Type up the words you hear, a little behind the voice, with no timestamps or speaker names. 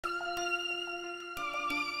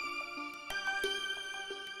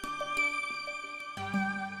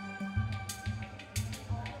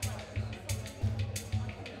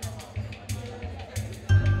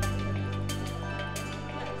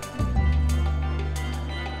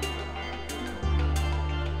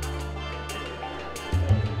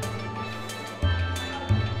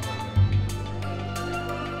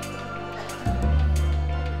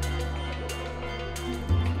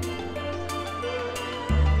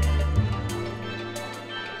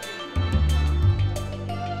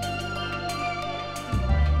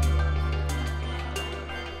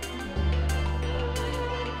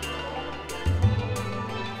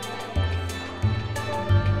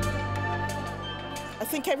I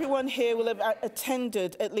think everyone here will have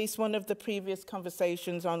attended at least one of the previous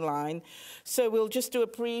conversations online. So we'll just do a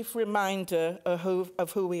brief reminder of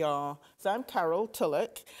who we are. So I'm Carol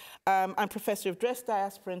Tulloch. I'm Professor of Dress,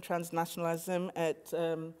 Diaspora and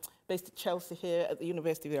Transnationalism based at Chelsea here at the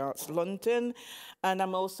University of the Arts, London. And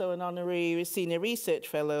I'm also an Honorary Senior Research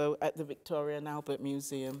Fellow at the Victoria and Albert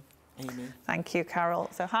Museum. Amy. Thank you, Carol.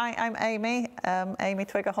 So hi, I'm Amy, Amy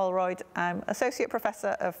Twigger Holroyd. I'm Associate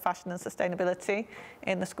Professor of Fashion and Sustainability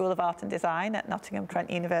in the School of Art and Design at Nottingham Trent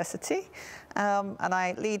University. And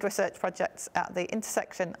I lead research projects at the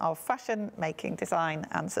intersection of fashion, making, design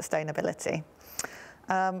and sustainability.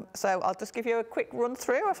 So I'll just give you a quick run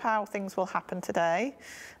through of how things will happen today.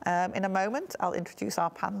 In a moment, I'll introduce our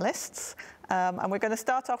panellists. And we're going to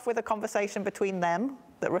start off with a conversation between them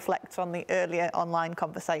that reflects on the earlier online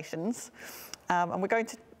conversations. And we're going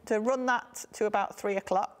to run that to about 3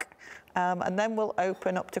 o'clock. And then we'll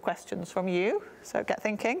open up to questions from you. So get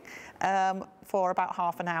thinking for about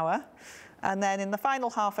half an hour. And then in the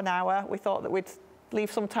final half an hour, we thought that we'd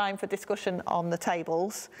leave some time for discussion on the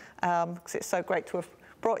tables, because it's so great to have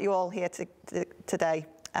brought you all here today,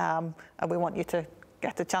 and we want you to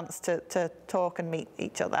get a chance to talk and meet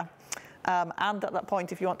each other. And at that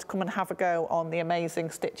point, if you want to come and have a go on the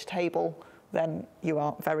amazing stitch table, then you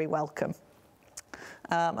are very welcome.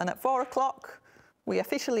 And at 4 o'clock, we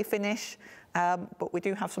officially finish, but we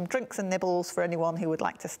do have some drinks and nibbles for anyone who would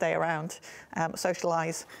like to stay around,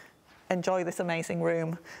 socialise, enjoy this amazing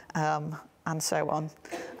room, and so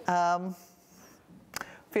on.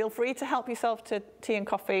 Feel free to help yourself to tea and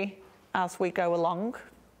coffee as we go along.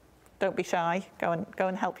 Don't be shy. Go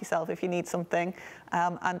and help yourself if you need something.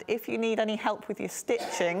 And if you need any help with your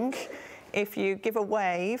stitching, if you give a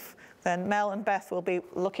wave, then Mel and Beth will be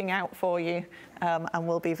looking out for you, and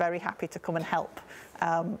we'll be very happy to come and help.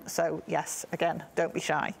 So yes, again, don't be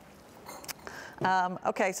shy.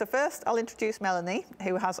 Okay, so first I'll introduce Melanie,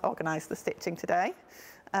 who has organised the stitching today.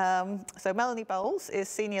 So Melanie Bowles is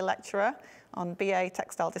Senior Lecturer on BA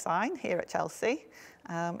Textile Design here at Chelsea.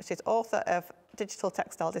 She's author of Digital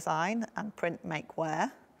Textile Design and Print Make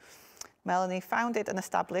Wear. Melanie founded and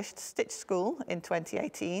established Stitch School in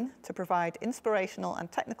 2018 to provide inspirational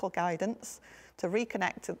and technical guidance to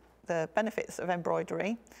reconnect to the benefits of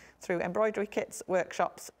embroidery through embroidery kits,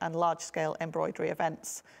 workshops and large-scale embroidery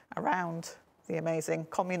events around the amazing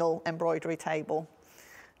communal embroidery table.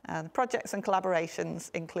 And projects and collaborations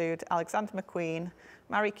include Alexander McQueen,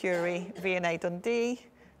 Marie Curie, V&A Dundee,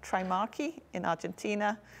 Trimarchi in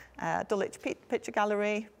Argentina, Dulwich Picture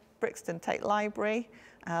Gallery, Brixton Tate Library,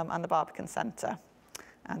 and the Barbican Centre.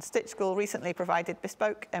 And Stitch School recently provided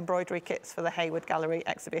bespoke embroidery kits for the Hayward Gallery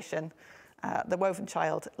exhibition, The Woven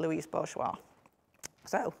Child, Louise Bourgeois.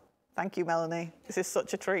 So, thank you, Melanie. This is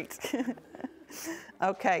such a treat.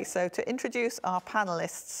 Okay, so to introduce our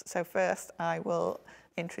panellists, so first I will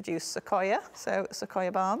introduce Sequoia. So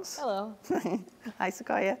Sequoia Barnes. Hello. Hi,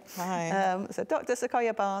 Sequoia. Hi. So Dr.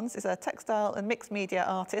 Sequoia Barnes is a textile and mixed media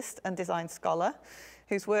artist and design scholar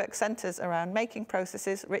whose work centres around making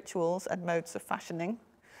processes, rituals and modes of fashioning.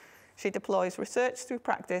 She deploys research through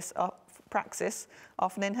praxis,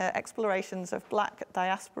 often in her explorations of Black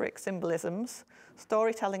diasporic symbolisms,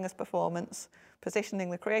 storytelling as performance, positioning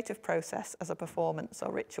the creative process as a performance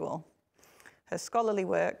or ritual. Her scholarly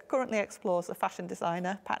work currently explores the fashion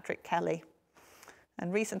designer Patrick Kelly,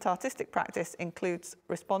 and recent artistic practice includes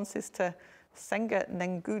responses to Senga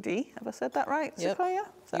Nengudi, have I said that right, Yep. Sequoia?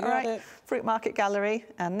 Is that right? Fruit Market Gallery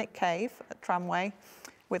and Nick Cave at Tramway,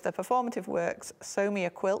 with the performative works Sew Me a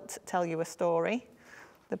Quilt, Tell You a Story,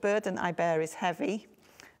 The Burden I Bear is Heavy,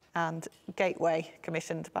 and Gateway,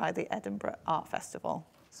 commissioned by the Edinburgh Art Festival.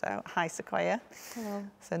 So, hi, Sequoia. Hello.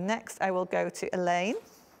 So next I will go to Elaine.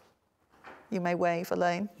 You may wave,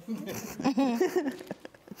 Elaine.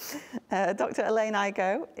 Dr. Elaine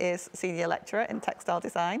Igoe is Senior Lecturer in Textile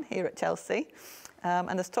Design here at Chelsea,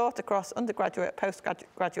 and has taught across undergraduate,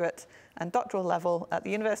 postgraduate and doctoral level at the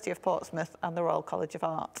University of Portsmouth and the Royal College of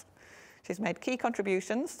Art. She's made key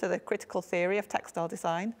contributions to the critical theory of textile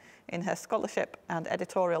design in her scholarship and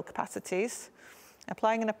editorial capacities,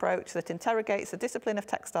 applying an approach that interrogates the discipline of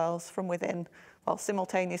textiles from within while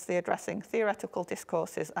simultaneously addressing theoretical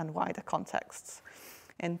discourses and wider contexts.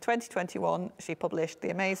 In 2021, she published The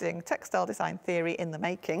Amazing Textile Design Theory in the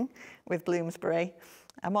Making with Bloomsbury,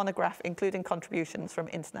 a monograph including contributions from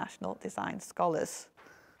international design scholars.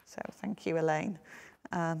 So thank you, Elaine.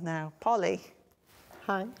 And now, Polly.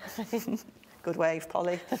 Hi. Good wave,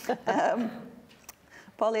 Polly.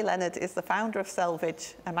 Polly Leonard is the founder of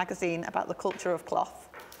Selvage, a magazine about the culture of cloth.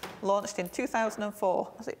 launched in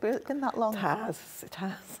 2004. Has it been that long? It has.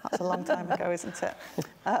 That's a long time ago, isn't it?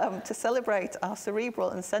 To celebrate our cerebral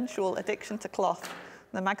and sensual addiction to cloth,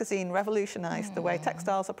 the magazine revolutionised the way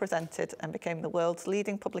textiles are presented and became the world's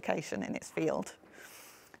leading publication in its field.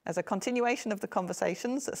 As a continuation of the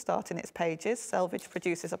conversations that start in its pages, Selvage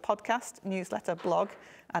produces a podcast, newsletter, blog,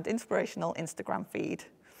 and inspirational Instagram feed.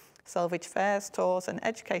 Selvage fairs, tours, and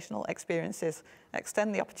educational experiences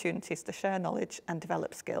extend the opportunities to share knowledge and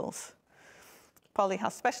develop skills. Polly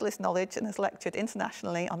has specialist knowledge and has lectured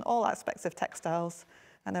internationally on all aspects of textiles,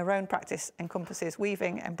 and her own practice encompasses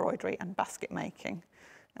weaving, embroidery, and basket making.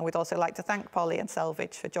 And we'd also like to thank Polly and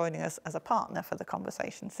Selvage for joining us as a partner for the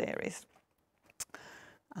conversation series.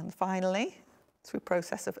 And finally, through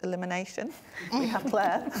process of elimination, we have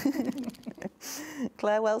Claire.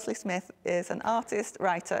 Claire Wellesley-Smith is an artist,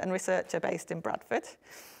 writer, and researcher based in Bradford.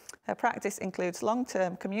 Her practice includes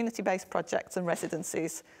long-term community-based projects and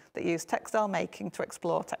residencies that use textile making to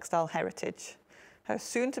explore textile heritage. Her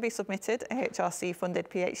soon-to-be-submitted AHRC-funded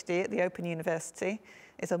PhD at the Open University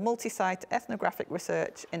is a multi-site ethnographic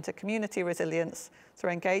research into community resilience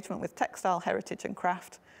through engagement with textile heritage and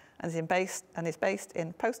craft, and is based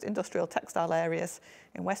in post-industrial textile areas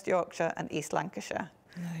in West Yorkshire and East Lancashire.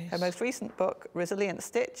 Nice. Her most recent book, Resilient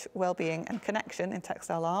Stitch, Wellbeing and Connection in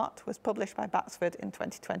Textile Art, was published by Batsford in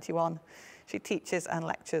 2021. She teaches and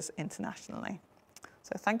lectures internationally.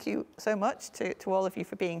 So thank you so much to all of you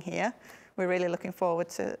for being here. We're really looking forward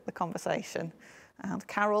to the conversation. And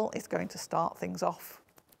Carol is going to start things off.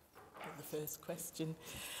 The first question.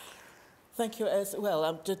 Thank you as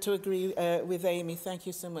well. To agree with Amy, thank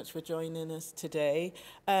you so much for joining us today.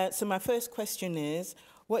 So my first question is,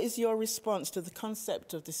 what is your response to the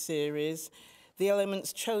concept of the series, the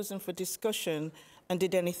elements chosen for discussion, and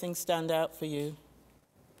did anything stand out for you?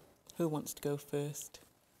 Who wants to go first?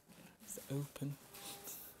 It's open.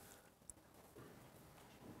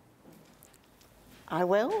 I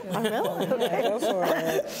will. Okay. Go for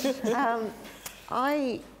it.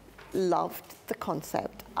 I loved the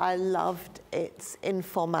concept. I loved its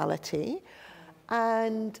informality,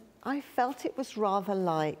 and I felt it was rather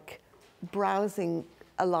like browsing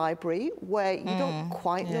a library where you don't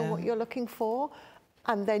quite know what you're looking for,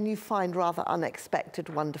 and then you find rather unexpected,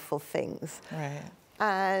 wonderful things. Right.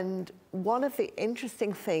 And one of the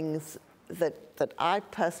interesting things that I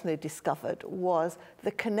personally discovered was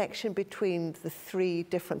the connection between the three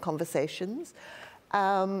different conversations.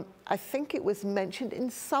 I think it was mentioned in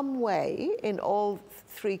some way in all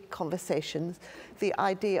three conversations, the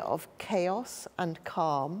idea of chaos and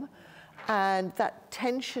calm, and that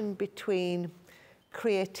tension between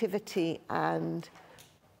creativity and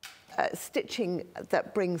stitching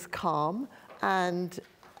that brings calm, and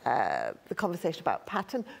the conversation about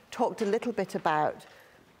pattern talked a little bit about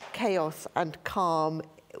chaos and calm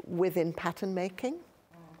within pattern making.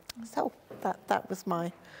 So that was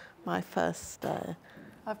my first.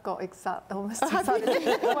 I've got almost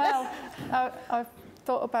exactly. Well, I've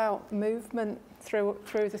thought about movement through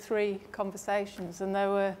the three conversations, and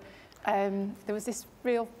there was this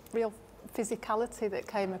real physicality that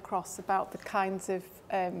came across about the kinds of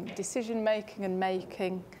decision making and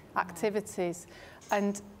making activities,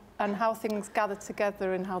 and how things gather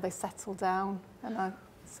together and how they settle down. And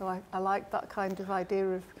so I like that kind of idea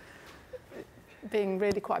of being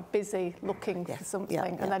really quite busy looking for something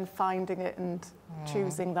and then finding it and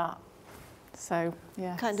choosing that. So,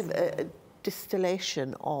 yeah. Kind of a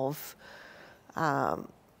distillation of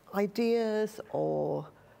ideas, or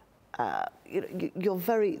you're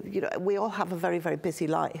very, we all have a very, very busy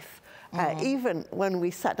life. Even when we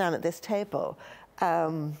sat down at this table,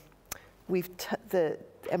 the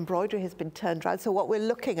embroidery has been turned around. So what we're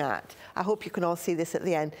looking at, I hope you can all see this at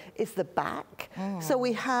the end, is the back. So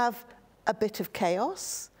we have a bit of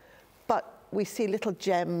chaos, but we see little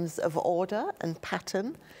gems of order and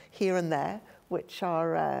pattern here and there, which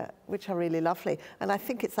are really lovely. And I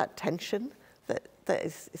think it's that tension that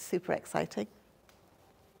is super exciting.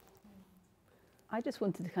 I just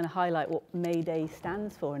wanted to kind of highlight what MAI-DAY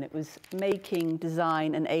stands for, and it was making,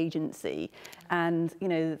 design and agency. And,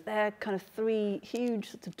 they're kind of three huge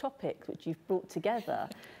sorts of topics which you've brought together.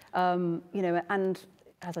 And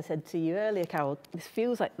as I said to you earlier, Carol, this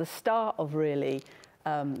feels like the start of really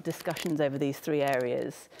discussions over these three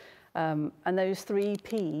areas. And those three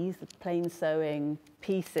Ps, the plain sewing,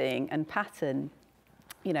 piecing and pattern,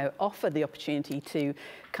 offer the opportunity to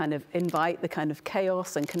kind of invite the kind of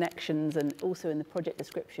chaos and connections, and also in the project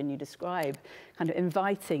description you describe kind of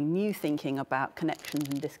inviting new thinking about connections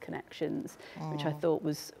and disconnections, which I thought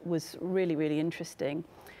was really, really interesting.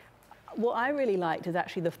 What I really liked is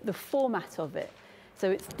actually the format of it.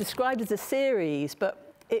 So it's described as a series,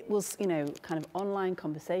 but it was, you know, kind of online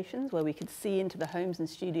conversations where we could see into the homes and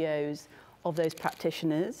studios of those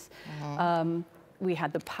practitioners. We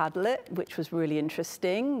had the Padlet, which was really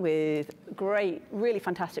interesting, with great, really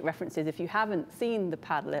fantastic references. If you haven't seen the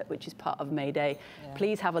Padlet, which is part of MAI-DAY,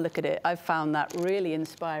 please have a look at it. I've found that really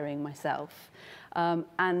inspiring myself.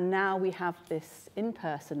 And now we have this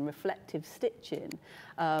in-person reflective stitching,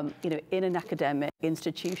 you know, in an academic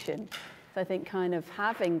institution. So I think kind of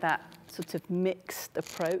having that sort of mixed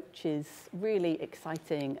approach is really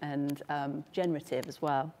exciting and generative as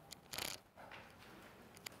well.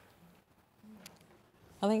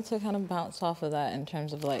 I think to kind of bounce off of that in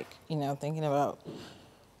terms of like, you know, thinking about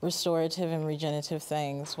restorative and regenerative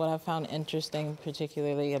things, what I found interesting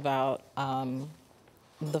particularly about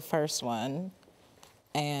the first one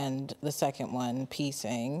and the second one,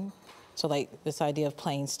 piecing. So like this idea of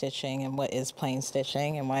plain stitching and what is plain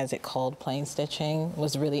stitching and why is it called plain stitching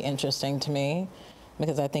was really interesting to me,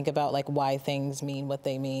 because I think about like why things mean what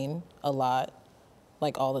they mean a lot,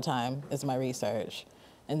 like all the time is my research.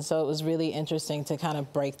 And so it was really interesting to kind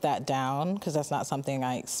of break that down, because that's not something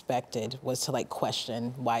I expected, was to like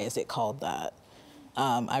question why is it called that.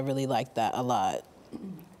 I really liked that a lot.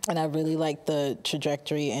 And I really liked the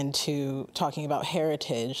trajectory into talking about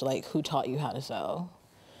heritage, like who taught you how to sew?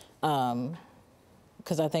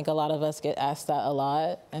 Because I think a lot of us get asked that a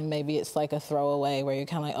lot, and maybe it's like a throwaway where you're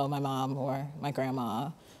kind of like, oh, my mom or my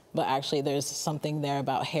grandma. But actually there's something there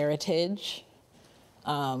about heritage,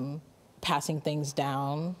 passing things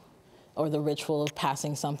down, or the ritual of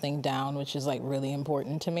passing something down, which is like really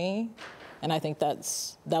important to me. And I think that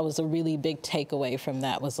was a really big takeaway from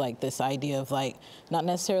that, was like this idea of like, not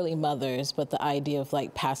necessarily mothers, but the idea of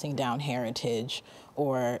like passing down heritage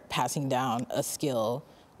or passing down a skill,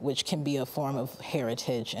 which can be a form of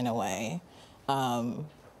heritage in a way. And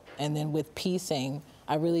then with piecing,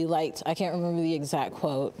 I really liked, I can't remember the exact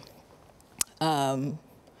quote, but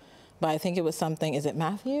I think it was something, is it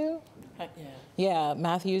Matthew? Yeah,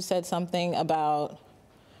 Matthew said something about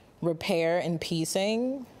repair and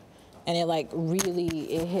piecing, and it like really,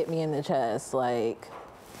 it hit me in the chest, like,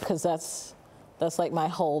 because that's like my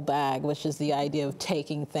whole bag, which is the idea of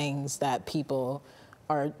taking things that people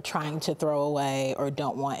are trying to throw away or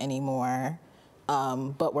don't want anymore,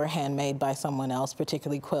 but were handmade by someone else,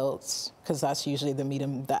 particularly quilts, because that's usually the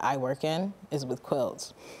medium that I work in, is with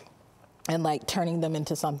quilts. And like turning them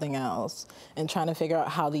into something else and trying to figure out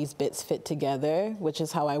how these bits fit together, which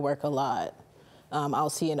is how I work a lot.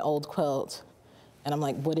 I'll see an old quilt and I'm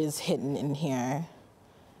like, what is hidden in here?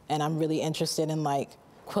 And I'm really interested in like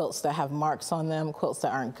quilts that have marks on them, quilts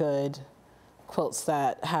that aren't good, quilts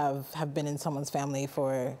that have been in someone's family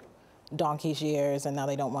for donkey's years and now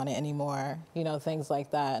they don't want it anymore, you know, things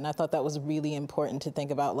like that. And I thought that was really important to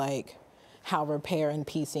think about, like how repair and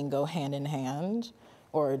piecing go hand in hand,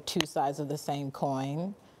 or two sides of the same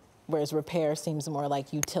coin, whereas repair seems more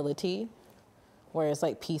like utility, whereas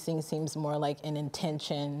like piecing seems more like an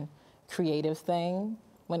intention, creative thing,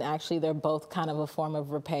 when actually they're both kind of a form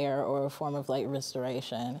of repair or a form of like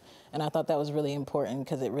restoration. And I thought that was really important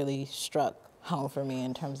because it really struck home for me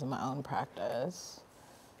in terms of my own practice.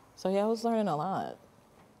 So yeah, I was learning a lot.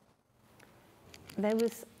 There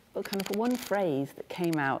was kind of one phrase that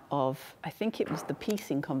came out of, I think it was the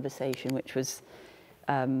piecing conversation, which was,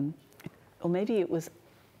 or maybe it was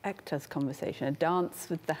Ekta's conversation, a dance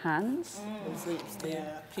with the hands.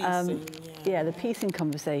 Yeah, the piecing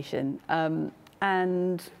conversation.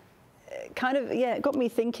 And kind of, yeah, it got me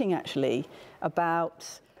thinking actually about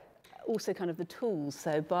also kind of the tools.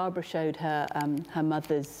 So Barbara showed her her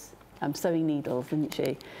mother's sewing needles, didn't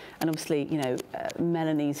she? And obviously, you know,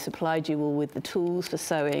 Melanie supplied you all with the tools for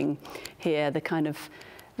sewing here, the kind of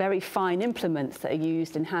very fine implements that are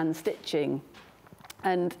used in hand stitching.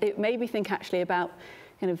 And it made me think actually about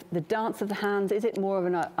kind of the dance of the hands. Is it more of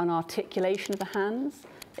an articulation of the hands?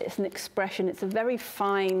 It's an expression. It's a very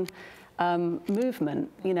fine movement.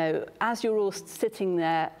 You know, as you're all sitting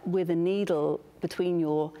there with a needle between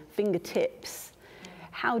your fingertips,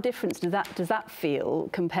 how different does that feel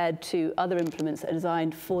compared to other implements that are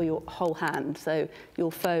designed for your whole hand? So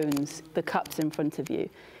your phones, the cups in front of you.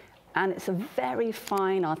 And it's a very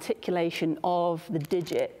fine articulation of the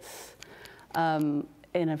digits in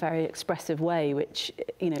a very expressive way, which,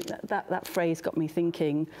 you know, that phrase got me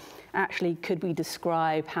thinking, actually, could we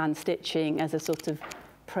describe hand stitching as a sort of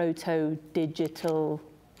proto-digital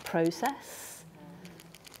process?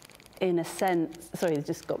 In a sense, sorry, it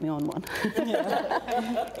just got me on one.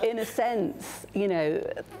 In a sense, you know,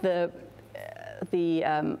 the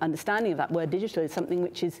understanding of that word digital is something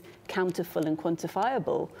which is countable and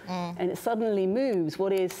quantifiable. And it suddenly moves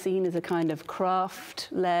what is seen as a kind of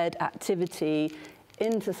craft-led activity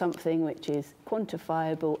into something which is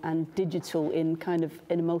quantifiable and digital in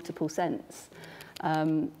a multiple sense.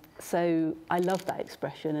 So I love that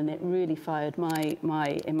expression, and it really fired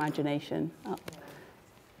my imagination up.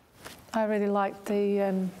 I really liked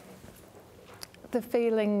the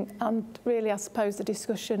feeling and really, I suppose, the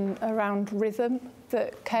discussion around rhythm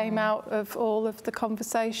that came out of all of the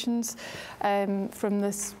conversations, from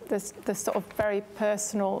this sort of very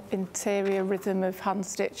personal interior rhythm of hand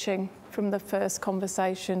stitching from the first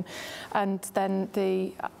conversation, and then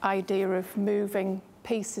the idea of moving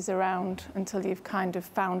pieces around until you've kind of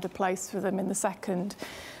found a place for them in the second.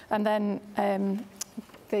 And then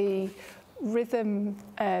the rhythm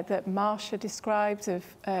that Marcia described of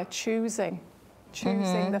choosing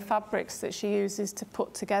the fabrics that she uses to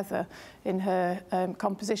put together in her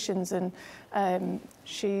compositions, and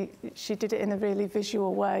she did it in a really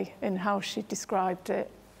visual way in how she described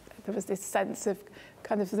it. There was this sense of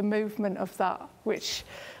kind of the movement of that, which,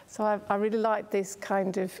 so I really like this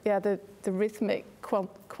kind of, the rhythmic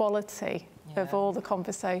quality of all the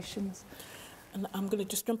conversations. And I'm going to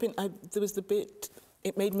just jump in. There was the bit,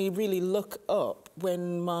 it made me really look up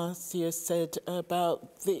when Marcia said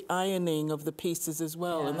about the ironing of the pieces as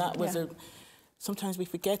well. And that was sometimes we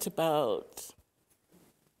forget about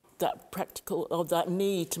that practical, or that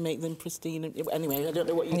need to make them pristine. Anyway, I don't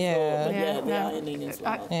know what you thought, but the ironing as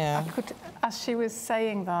well. I could, as she was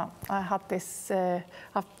saying that, I had this,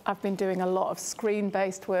 I've been doing a lot of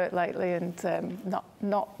screen-based work lately, and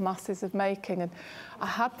not masses of making, and I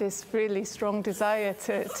had this really strong desire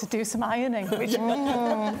to do some ironing, which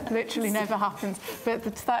literally never happens. But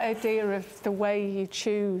that idea of the way you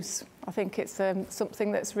choose, I think it's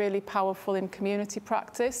something that's really powerful in community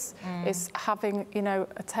practice, is having,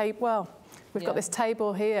 a table. Well, we've got this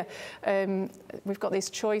table here. We've got these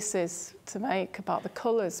choices to make about the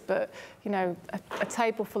colours, but, a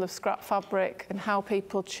table full of scrap fabric and how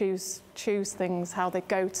people choose things, how they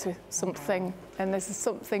go to something. And there's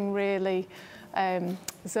something really,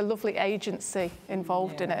 there's a lovely agency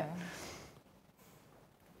involved in it.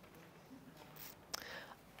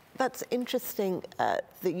 That's interesting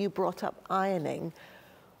that you brought up ironing,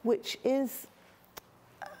 which is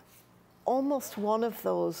almost one of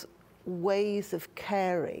those ways of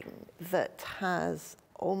caring that has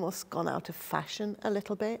almost gone out of fashion a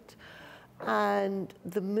little bit. And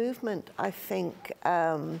the movement, I think,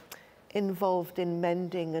 involved in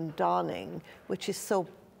mending and darning, which is so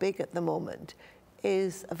big at the moment,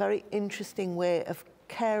 is a very interesting way of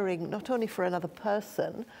caring not only for another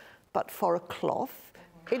person, but for a cloth.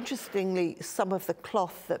 Interestingly, some of the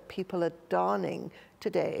cloth that people are darning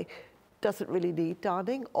today doesn't really need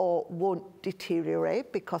darning or won't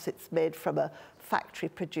deteriorate because it's made from a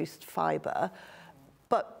factory-produced fibre.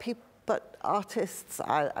 But artists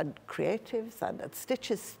and creatives and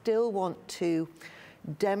stitchers still want to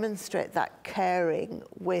demonstrate that caring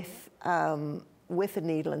with a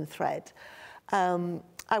needle and thread.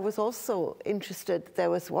 I was also interested,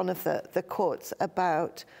 there was one of the quotes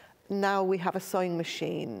about, now we have a sewing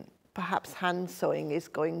machine, perhaps hand sewing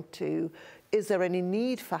is there any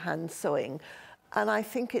need for hand sewing? And I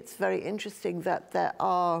think it's very interesting that there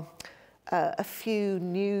are a few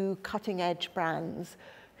new cutting edge brands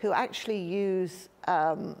who actually use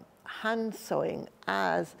hand sewing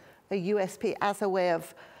as a USP, as a way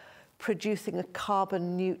of producing a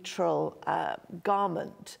carbon neutral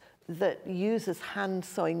garment that uses hand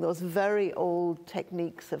sewing, those very old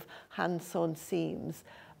techniques of hand sewn seams,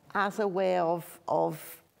 as a way of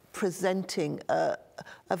presenting a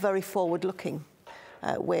very forward-looking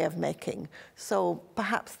way of making. So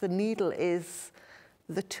perhaps the needle is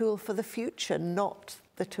the tool for the future, not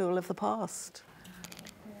the tool of the past.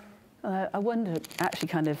 I wonder, actually,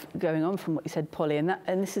 kind of going on from what you said, Polly, and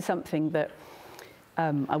this is something that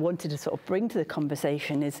I wanted to sort of bring to the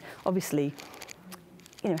conversation, is obviously,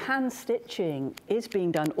 hand stitching is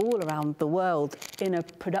being done all around the world in a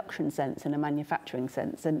production sense, in a manufacturing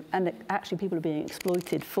sense, and actually people are being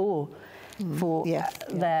exploited for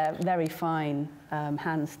their very fine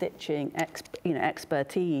hand stitching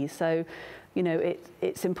expertise. So,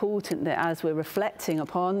 it's important that as we're reflecting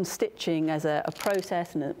upon stitching as a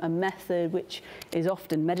process and a method which is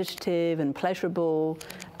often meditative and pleasurable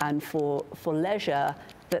and for leisure,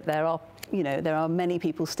 that there are many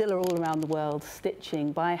people still all around the world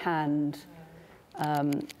stitching by hand,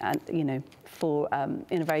 and for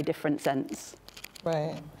in a very different sense.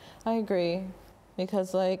 Right, I agree,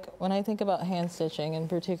 because when I think about hand stitching, and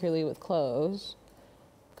particularly with clothes,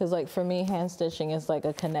 because for me, hand stitching is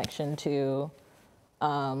a connection to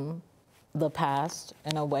the past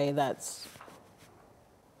in a way that's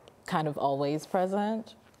kind of always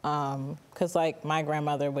present. Because my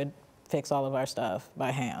grandmother would fix all of our stuff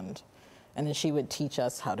by hand. And then she would teach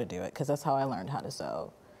us how to do it, because that's how I learned how to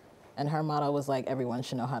sew. And her motto was like, everyone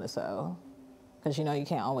should know how to sew. Because you know, you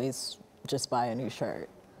can't always just buy a new shirt,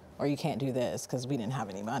 or you can't do this, because we didn't have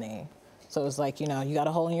any money. So it was like, you know, you got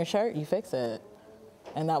a hole in your shirt, you fix it.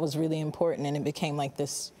 And that was really important, and it became like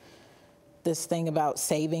this thing about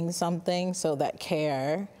saving something, so that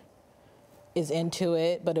care is into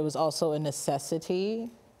it, but it was also a necessity.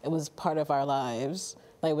 It was part of our lives.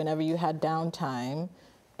 Like whenever you had downtime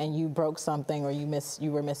and you broke something or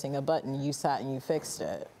you were missing a button, you sat and you fixed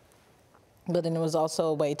it. But then it was also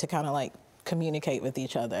a way to kind of like communicate with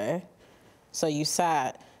each other. So you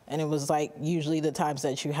sat, and it was like usually the times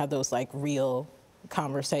that you had those like real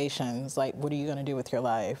conversations, like what are you gonna do with your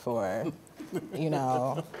life? Or, you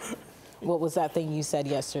know, what was that thing you said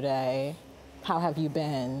yesterday? How have you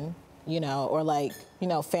been? You know, or like, you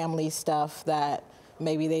know, family stuff that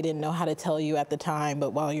maybe they didn't know how to tell you at the time, but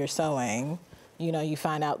while you're sewing, you know, you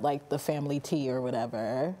find out like the family tea or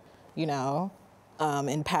whatever, you know,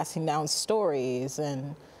 and passing down stories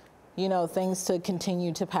and, you know, things to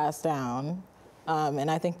continue to pass down. And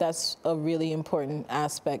I think that's a really important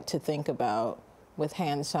aspect to think about with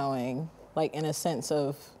hand sewing, like in a sense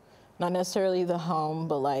of not necessarily the home,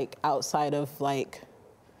 but like outside of like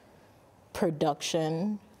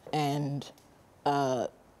production and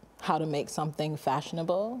how to make something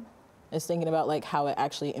fashionable. Is thinking about like how it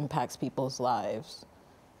actually impacts people's lives,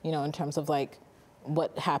 you know, in terms of like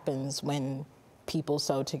what happens when people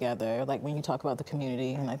sew together, like when you talk about the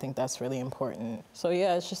community, and I think that's really important. So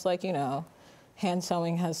yeah, it's just like, you know, hand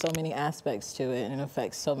sewing has so many aspects to it and it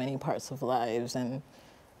affects so many parts of lives and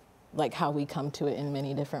like how we come to it in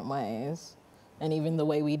many different ways. And even the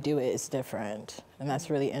way we do it is different. And that's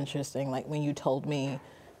really interesting. Like when you told me,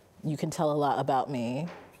 you can tell a lot about me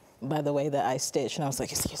by the way that I stitch, and I was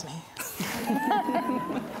like, excuse me.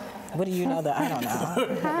 What do you know that I don't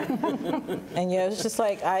know? And yeah, it's just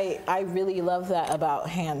like, I really love that about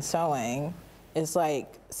hand sewing. It's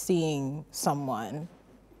like seeing someone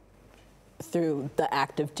through the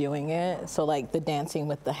act of doing it. So like the dancing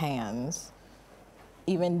with the hands.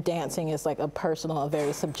 Even dancing is like a personal, a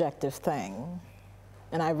very subjective thing.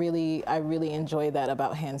 And I really enjoy that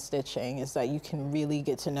about hand stitching, is that you can really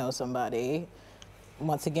get to know somebody.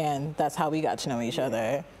 Once again, that's how we got to know each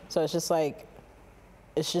other. So it's just like,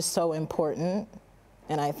 it's just so important.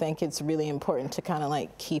 And I think it's really important to kind of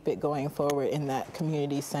like keep it going forward in that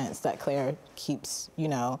community sense that Claire keeps, you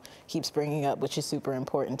know, keeps bringing up, which is super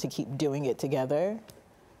important, to keep doing it together.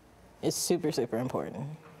 It's super, super important.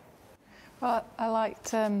 Well, I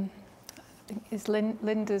liked, I think it's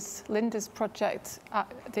Linda's project,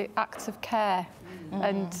 the Act of Care,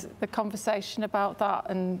 and the conversation about that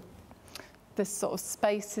and the sort of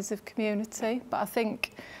spaces of community. But I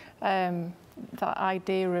think that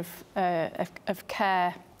idea of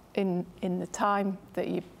care in the time that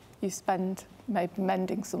you spend maybe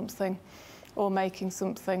mending something or making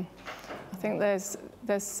something, I think there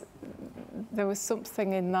was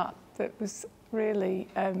something in that was really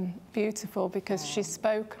beautiful, because she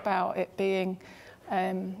spoke about it being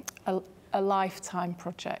a lifetime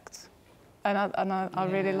project. And I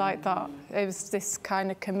really like that. It was this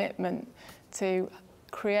kind of commitment to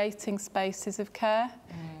creating spaces of care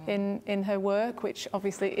in her work, which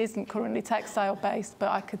obviously isn't currently textile based, but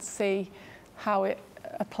I could see how it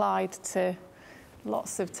applied to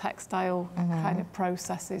lots of textile kind of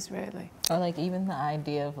processes, really. Or like even the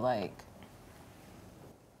idea of like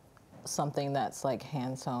something that's like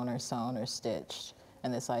hand sewn or stitched,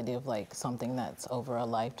 and this idea of like something that's over a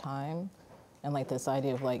lifetime, and like this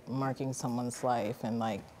idea of like marking someone's life and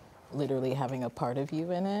like literally having a part of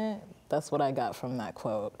you in it. That's what I got from that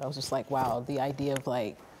quote. I was just like, wow, the idea of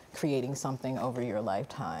like creating something over your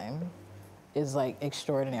lifetime is like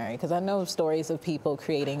extraordinary. Because I know stories of people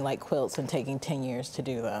creating like quilts and taking 10 years to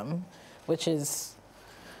do them, which is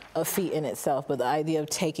a feat in itself. But the idea of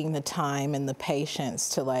taking the time and the patience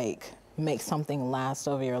to like make something last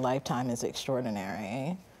over your lifetime is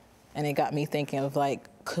extraordinary. And it got me thinking of like,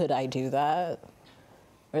 could I do that?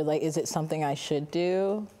 Or like, is it something I should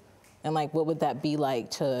do? And like, what would that be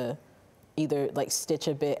like to either like stitch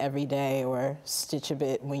a bit every day or stitch a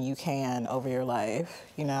bit when you can over your life,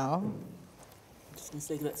 you know? I'm just gonna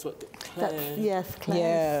say that's what Claire... Yes,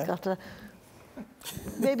 Claire's got a...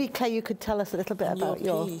 Maybe, Claire, you could tell us a little bit about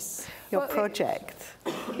your project.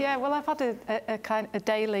 Yeah, well, I've had a kind of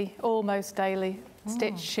daily, almost daily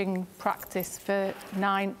stitching practice for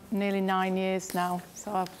nearly 9 years now.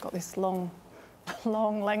 So I've got this long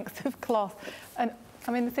length of cloth. And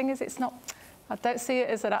I mean, the thing is, it's not, I don't see it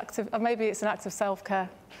as an act of, or maybe it's an act of self-care.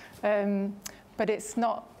 But but it's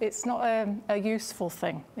not a useful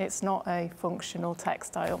thing. It's not a functional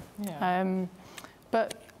textile. Yeah.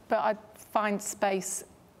 But I find space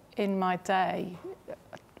in my day,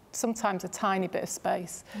 sometimes a tiny bit of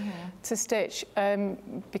space, to stitch,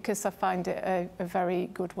 because I find it a very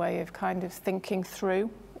good way of kind of thinking through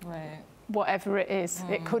whatever it is.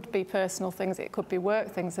 It could be personal things, it could be work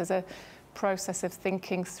things. There's a process of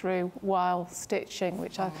thinking through while stitching,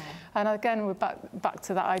 which and again we're back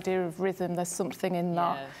to that idea of rhythm. There's something in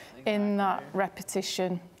that in that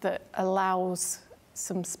repetition that allows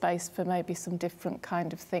some space for maybe some different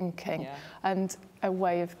kind of thinking and a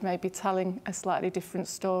way of maybe telling a slightly different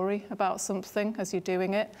story about something as you're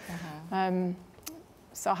doing it.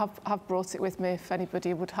 So I have brought it with me if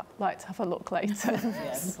anybody would like to have a look later.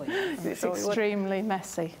 Yes, please. It's extremely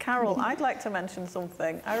messy. Carol, I'd like to mention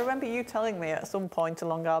something. I remember you telling me at some point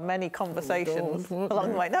along our many conversations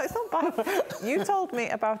along the way. No, it's not bad. You told me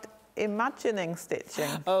about imagining stitching.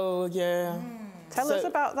 Oh, yeah. Tell us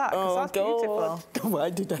about that, because that's beautiful. Why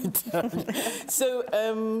did I tell you? So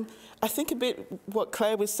I think a bit what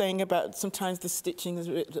Claire was saying about sometimes the stitching is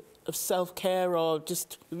a bit of self-care or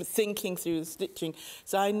just thinking through the stitching.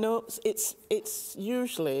 So I know it's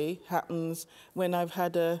usually happens when I've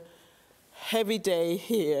had a heavy day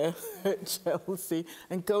here at Chelsea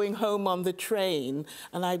and going home on the train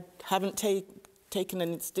and I haven't taken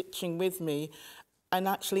any stitching with me and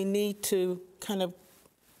actually need to kind of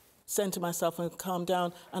center myself and calm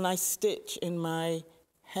down, and I stitch in my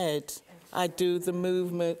head. I do the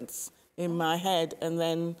movements in my head and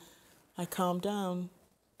then I calm down.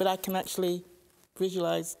 But I can actually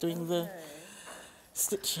visualize doing the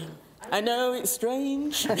stitching. I know it's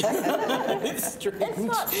strange. It's strange. It's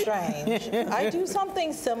not strange. I do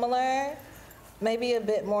something similar, maybe a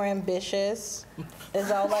bit more ambitious. Is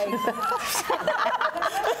I'll like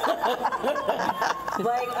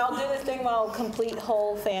I'll do this thing where I'll complete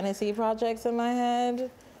whole fantasy projects in my head,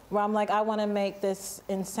 where I'm like, I want to make this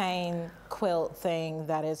insane quilt thing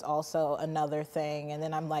that is also another thing, and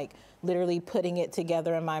then I'm like literally putting it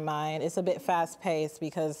together in my mind. It's a bit fast-paced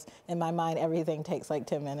because in my mind everything takes like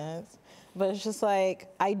 10 minutes, but it's just like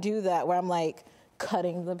I do that where I'm like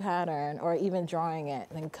cutting the pattern or even drawing it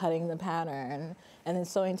and then cutting the pattern and then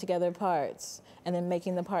sewing together parts and then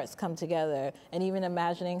making the parts come together and even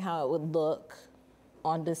imagining how it would look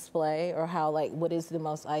on display or how like what is the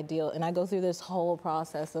most ideal. And I go through this whole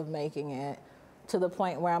process of making it to the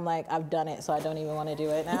point where I'm like, I've done it, so I don't even want to do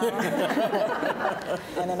it now.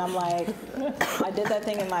 And then I'm like, I did that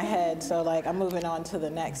thing in my head, so like I'm moving on to the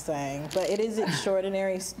next thing. But it is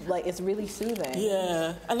extraordinary, like it's really soothing.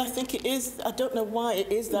 Yeah, and I think it is, I don't know why,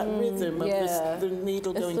 it is that rhythm of the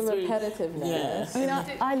needle going through. It's the repetitiveness. Yeah. I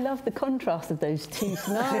mean, I love the contrast of those two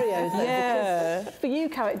scenarios. Because for you,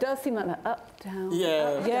 Carol, it does seem like that up, down,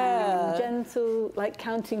 up, down, gentle, like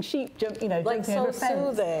counting sheep, like jumping over so a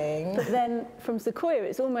fence. soothing. But then from Sequoia,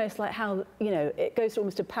 it's almost like how, it goes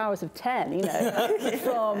almost to powers of 10,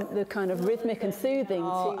 from the kind of rhythmic and soothing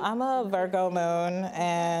to... I'm a Virgo moon,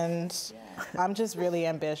 and I'm just really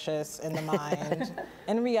ambitious in the mind.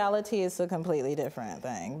 In reality, it's a completely different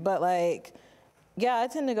thing. But like, yeah, I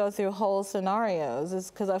tend to go through whole scenarios. It's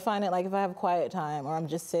because I find it like if I have quiet time or I'm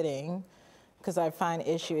just sitting, because I find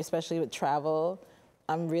issues, especially with travel,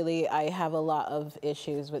 I have a lot of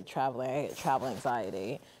issues with traveling. I get travel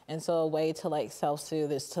anxiety. And so a way to like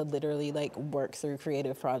self-soothe is to literally like work through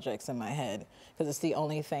creative projects in my head, because it's the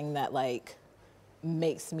only thing that like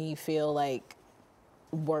makes me feel like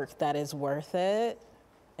work that is worth it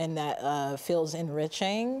and that feels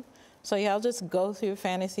enriching. So yeah, I'll just go through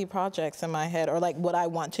fantasy projects in my head, or like what I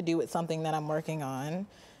want to do with something that I'm working on.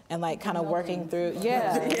 And like kind of working through,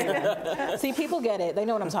 See, people get it. They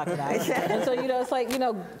know what I'm talking about. And so, it's like,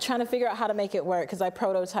 trying to figure out how to make it work, because I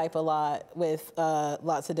prototype a lot with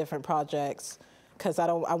lots of different projects, because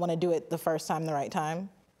I want to do it the first time, the right time,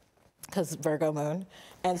 because Virgo moon.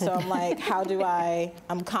 And so I'm like,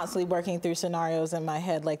 I'm constantly working through scenarios in my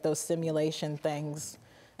head, like those simulation things.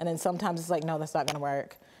 And then sometimes it's like, no, that's not going to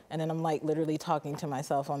work. And then I'm like literally talking to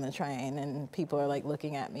myself on the train, and people are like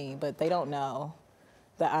looking at me, but they don't know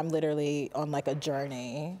that I'm literally on like a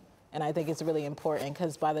journey. And I think it's really important,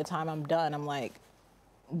 because by the time I'm done, I'm like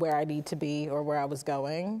where I need to be or where I was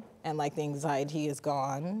going, and like the anxiety is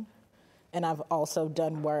gone. And I've also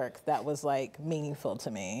done work that was like meaningful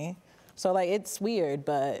to me. So like it's weird,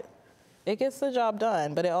 but it gets the job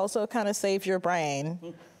done. But it also kind of saves your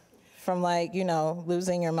brain from like,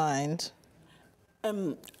 losing your mind.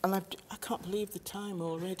 And I can't believe the time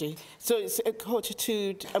already. So it's at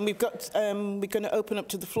 2:45, and we've got we're going to open up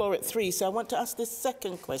to the floor at 3. So I want to ask this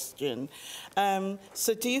second question.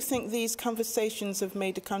 So do you think these conversations have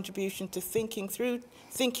made a contribution to thinking through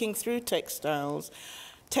textiles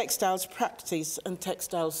practice and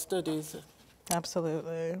textile studies?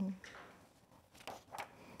 Absolutely.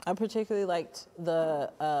 I particularly liked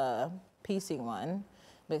the piecing one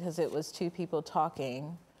because it was two people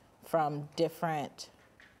talking from different,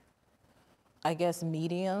 I guess,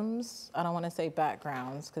 mediums. I don't want to say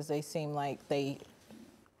backgrounds because they seem like they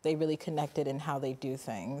really connected in how they do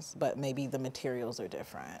things, but maybe the materials are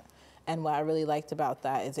different. And what I really liked about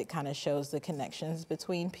that is it kind of shows the connections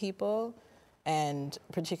between people and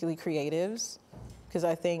particularly creatives, because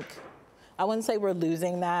I think, I wouldn't say we're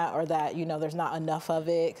losing that or that, you know, there's not enough of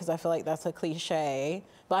it, because I feel like that's a cliche,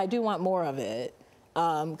 but I do want more of it,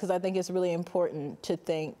 because I think it's really important to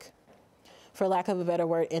think, for lack of a better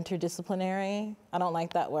word, interdisciplinary. I don't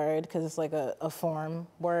like that word because it's like a form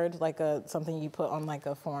word, like something you put on like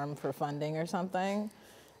a form for funding or something.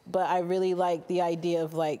 But I really like the idea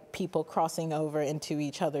of like people crossing over into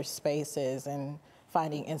each other's spaces and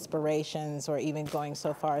finding inspirations or even going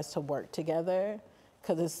so far as to work together.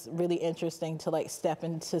 Because it's really interesting to like step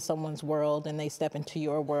into someone's world and they step into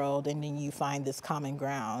your world and then you find this common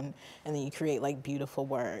ground and then you create like beautiful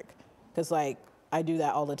work. Because like I do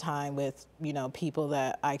that all the time with, you know, people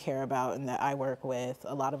that I care about and that I work with.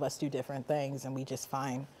 A lot of us do different things and we just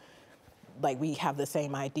find like we have the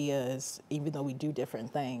same ideas even though we do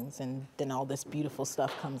different things, and then all this beautiful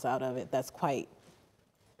stuff comes out of it that's quite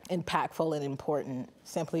impactful and important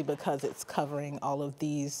simply because it's covering all of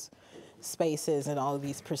these spaces and all of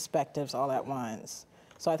these perspectives all at once.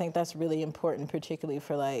 So I think that's really important, particularly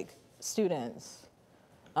for like students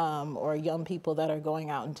or young people that are going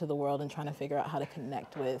out into the world and trying to figure out how to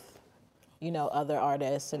connect with, you know, other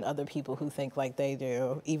artists and other people who think like they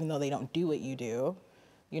do, even though they don't do what you do.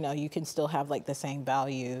 You know, you can still have like the same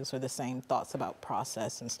values or the same thoughts about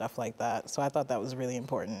process and stuff like that. So I thought that was really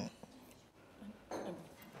important.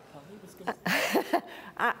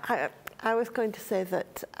 I was going to say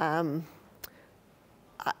that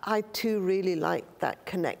I too really like that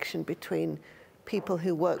connection between people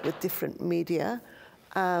who work with different media.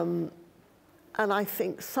 And I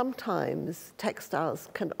think sometimes textiles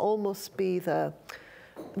can almost be the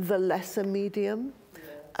lesser medium,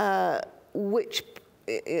 which,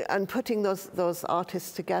 and putting those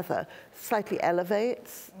artists together slightly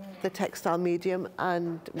elevates the textile medium,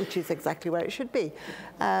 and which is exactly where it should be.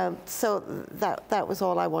 So that was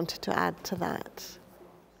all I wanted to add to that.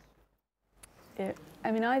 Yeah,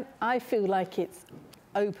 I mean, I feel like it's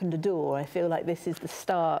opened a door. I feel like this is the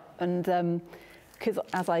start, and because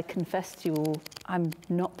as I confessed to you all, I'm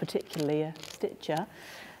not particularly a stitcher,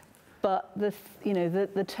 but the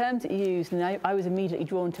terms that you used, and I was immediately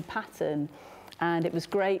drawn to pattern, and it was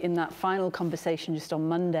great in that final conversation just on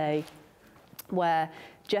Monday, where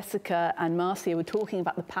Jessica and Marcia were talking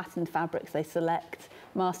about the patterned fabrics they select.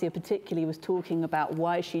 Marcia particularly was talking about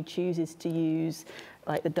why she chooses to use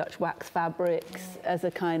like the Dutch wax fabrics as a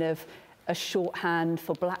kind of a shorthand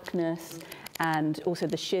for blackness, and also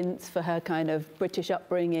the chintz for her kind of British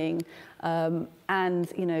upbringing.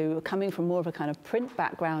 And, you know, coming from more of a kind of print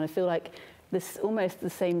background, I feel like this almost the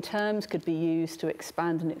same terms could be used to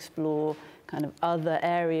expand and explore kind of other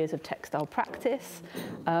areas of textile practice.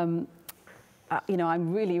 You know,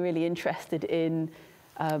 I'm really, really interested in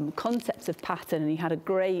concepts of pattern, and you had a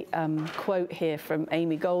great quote here from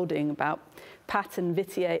Amy Golding about pattern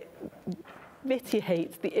vitiates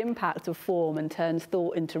the impact of form and turns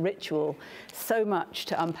thought into ritual. So much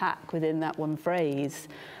to unpack within that one phrase.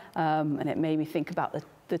 And it made me think about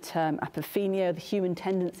the term apophenia, the human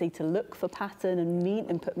tendency to look for pattern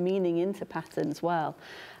and put meaning into pattern as well.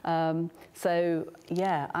 So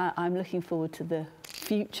yeah, I'm looking forward to the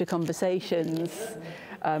future conversations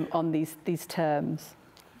on these terms.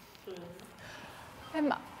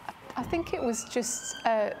 I think it was just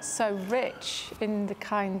so rich in the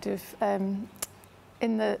kind of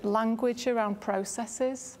in the language around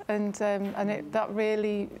processes, and that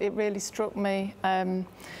really struck me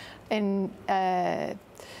in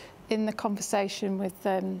the conversation with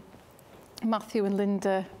Matthew and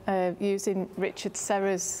Linda using Richard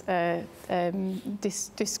Serra's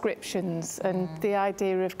descriptions and the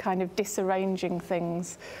idea of kind of disarranging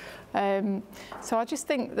things. So I just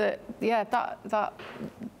think that, yeah,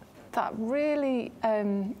 that really,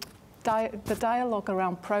 the dialogue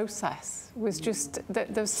around process was just,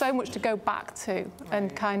 there's so much to go back to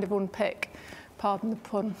and kind of unpick, pardon the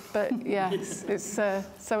pun, but yes, it's so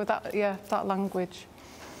that, yeah, that language.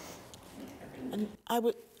 And I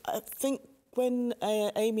think when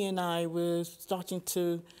Amy and I were starting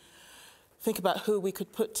to think about who we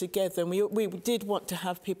could put together, and we did want to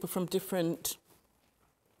have people from different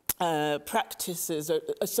practices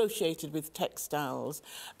associated with textiles,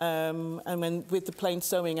 and when with the plain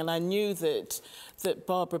sewing, and I knew that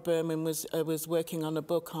Barbara Berman was working on a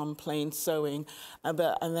book on plain sewing, and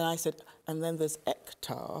then I said, and then there's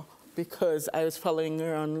Ektar, because I was following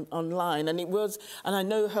her online, and I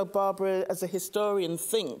know how Barbara, as a historian,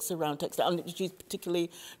 thinks around textile, and she's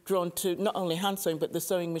particularly drawn to not only hand sewing but the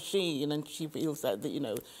sewing machine, and she feels that you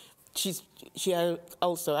know, she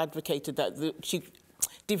also advocated that she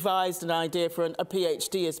devised an idea for a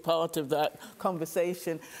PhD as part of that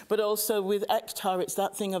conversation. But also with Ektar, it's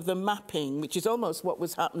that thing of the mapping, which is almost what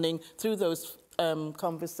was happening through those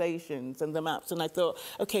conversations and the maps. And I thought,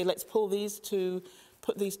 okay, let's put these two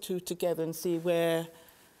together and see where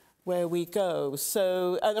we go.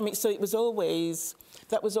 So, I mean, so that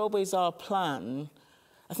was always our plan.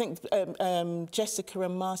 I think Jessica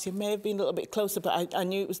and Marcia may have been a little bit closer, but I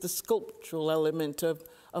knew it was the sculptural element of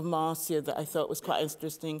Marcia that I thought was quite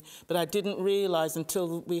interesting. But I didn't realise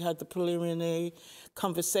until we had the preliminary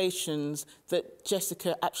conversations that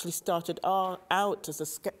Jessica actually started out as a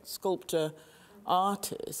sculptor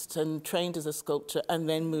artist and trained as a sculptor and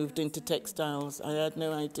then moved into textiles. I had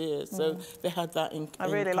no idea. So they had that in I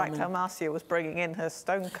really in liked common. how Marcia was bringing in her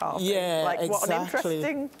stone carving. Yeah, like, exactly. What an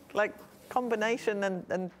interesting combination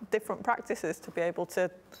and different practices to be able to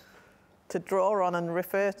draw on and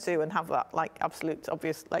refer to and have that absolute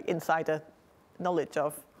obvious insider knowledge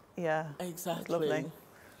of. Yeah, exactly. Lovely.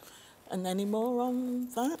 And any more on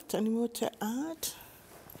that? Any more to add?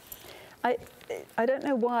 I don't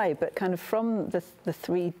know why, but kind of from the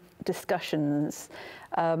three discussions,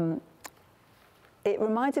 it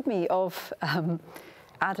reminded me of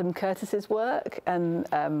Adam Curtis's work, and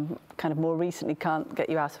kind of more recently Can't Get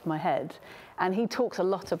You Out of My Head. And he talks a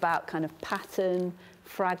lot about kind of pattern,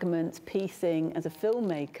 fragments, piecing as a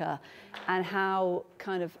filmmaker, and how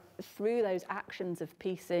kind of through those actions of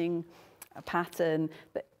piecing a pattern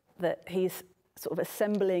that he's sort of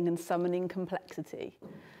assembling and summoning complexity.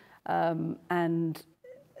 And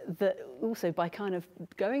that also by kind of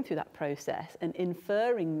going through that process and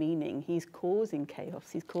inferring meaning, he's causing chaos,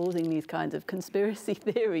 he's causing these kinds of conspiracy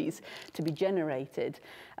theories to be generated.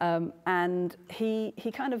 And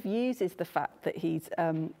he kind of uses the fact that he's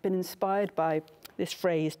been inspired by this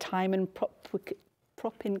phrase, time and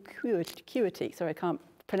propinquity, sorry, I can't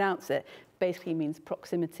pronounce it, basically means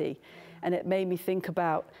proximity. And it made me think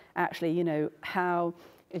about actually, you know, how,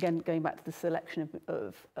 again, going back to the selection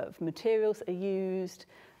of materials that are used,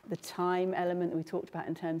 the time element that we talked about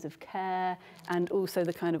in terms of care, and also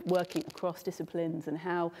the kind of working across disciplines and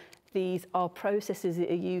how these are processes that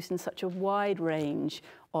are used in such a wide range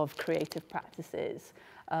of creative practices,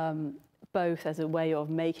 both as a way of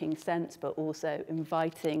making sense, but also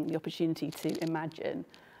inviting the opportunity to imagine,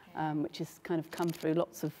 which has kind of come through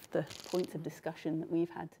lots of the points of discussion that we've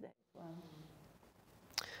had today.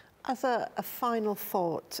 As a final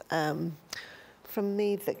thought from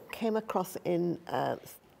me that came across in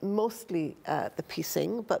mostly the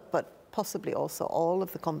piecing, but possibly also all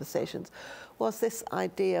of the conversations, was this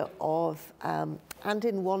idea of, and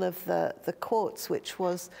in one of the quotes, which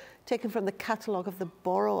was taken from the catalogue of the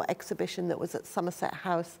Borough exhibition that was at Somerset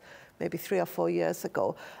House maybe 3 or 4 years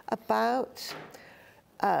ago, about,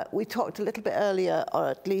 we talked a little bit earlier, or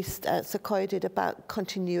at least Sequoia did, about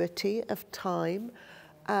continuity of time.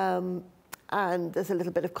 And there's a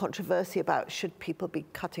little bit of controversy about should people be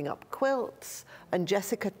cutting up quilts, and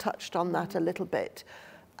Jessica touched on that a little bit.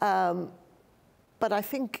 But I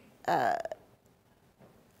think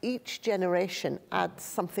each generation adds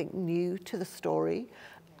something new to the story,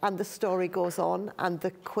 and the story goes on, and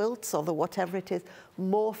the quilts or the whatever it is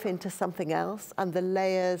morph into something else, and the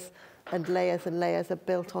layers and layers and layers are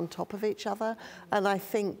built on top of each other. And I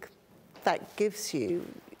think that gives you,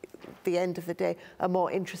 at the end of the day, a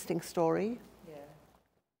more interesting story. Yeah.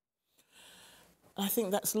 I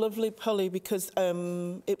think that's lovely, Polly, because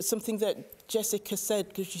it was something that Jessica said,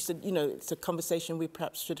 because she said, you know, it's a conversation we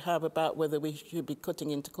perhaps should have about whether we should be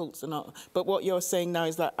cutting into quilts or not. But what you're saying now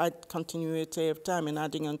is that add continuity of time and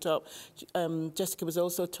adding on top. Jessica was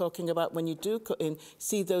also talking about when you do cut in,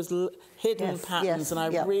 see those hidden patterns, and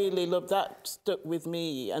I really love that, stuck with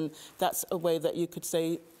me, and that's a way that you could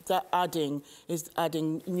say that adding is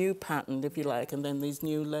adding new pattern, if you like, and then these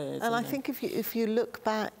new layers. And I think if you look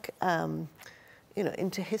back, you know,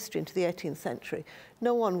 into history, into the 18th century,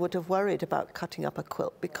 no one would have worried about cutting up a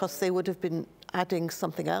quilt because they would have been adding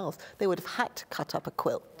something else. They would have had to cut up a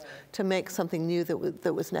quilt to make something new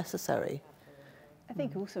that was necessary. I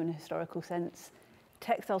think also in a historical sense,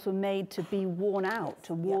 textiles were made to be worn out,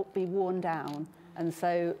 to be worn down. And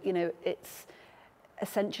so, you know, it's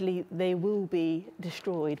essentially they will be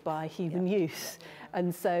destroyed by human use.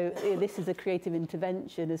 And so this is a creative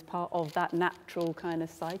intervention as part of that natural kind of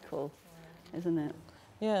cycle, isn't it?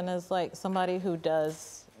 Yeah, and as like somebody who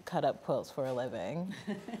does cut up quilts for a living,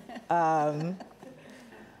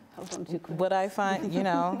 what I find, you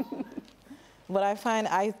know, what I find,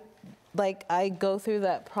 I go through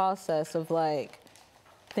that process of like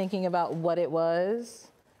thinking about what it was,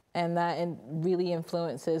 and that really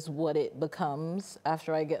influences what it becomes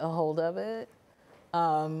after I get a hold of it.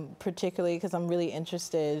 Particularly because I'm really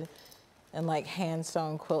interested in like hand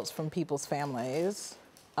sewn quilts from people's families,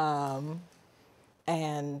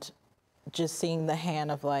 and just seeing the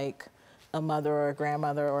hand of like a mother or a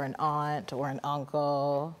grandmother or an aunt or an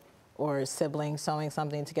uncle or a sibling sewing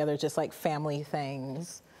something together, just like family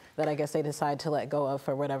things that I guess they decide to let go of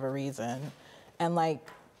for whatever reason. And like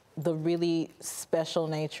the really special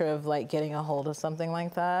nature of like getting a hold of something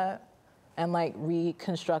like that and like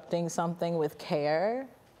reconstructing something with care.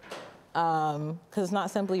 Because it's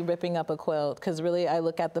not simply ripping up a quilt, because really I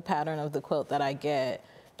look at the pattern of the quilt that I get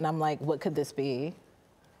and I'm like, what could this be?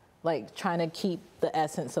 Like trying to keep the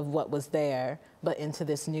essence of what was there, but into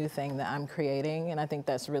this new thing that I'm creating. And I think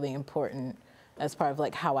that's really important as part of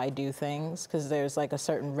like how I do things, because there's like a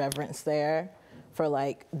certain reverence there for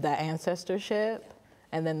like that ancestorship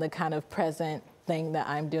and then the kind of present thing that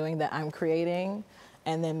I'm doing, that I'm creating.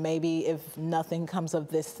 And then maybe if nothing comes of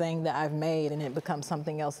this thing that I've made and it becomes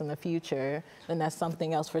something else in the future, then that's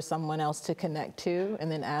something else for someone else to connect to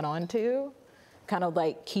and then add on to. Kind of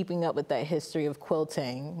like keeping up with that history of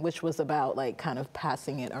quilting, which was about like kind of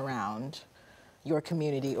passing it around your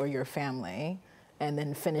community or your family, and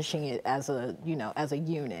then finishing it as a, you know, as a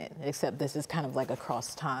unit, except this is kind of like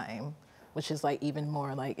across time, which is like even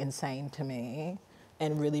more like insane to me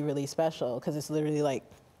and really, really special, because it's literally like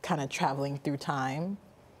kind of traveling through time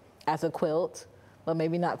as a quilt, but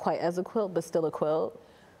maybe not quite as a quilt, but still a quilt,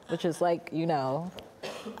 which is like, you know,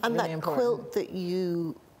 and really that important. Quilt that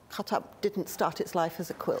you cut up didn't start its life as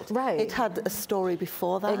a quilt. Right. It had a story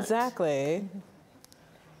before that. Exactly.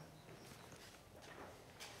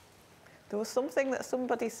 There was something that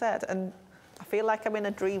somebody said, and I feel like I'm in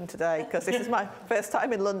a dream today, because this is my first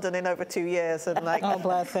time in London in over 2 years, and like Oh,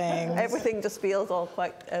 blessings. everything just feels all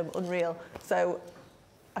quite unreal. So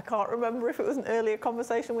I can't remember if it was an earlier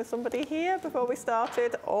conversation with somebody here before we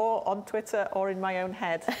started, or on Twitter, or in my own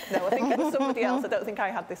head. No, I think it was somebody else. I don't think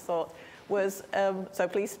I had this thought. Was, so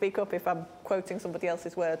please speak up if I'm quoting somebody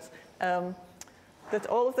else's words, that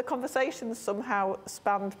all of the conversations somehow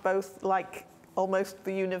spanned both like almost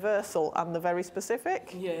the universal and the very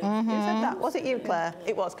specific. Yeah. Who said that? Was it you, Claire?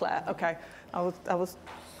 It was Claire. Okay. I was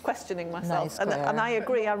questioning myself. Nice, and I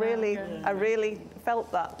agree. I really felt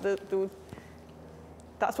that.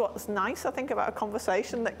 That's what's nice, I think, about a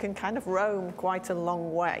conversation that can kind of roam quite a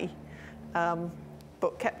long way,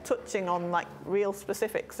 but kept touching on like real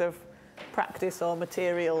specifics of practice or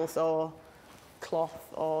materials or cloth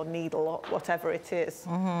or needle or whatever it is.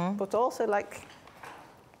 But also like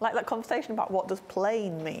that conversation about what does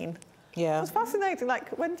plain mean. Yeah. It was fascinating. Like,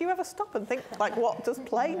 when do you ever stop and think, like, what does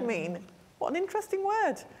plain mean? What an interesting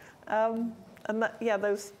word. And that, yeah,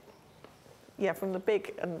 those, yeah, from the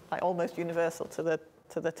big and like almost universal to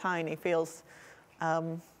the tiny feels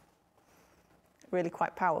really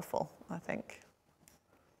quite powerful, I think.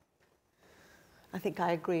 I think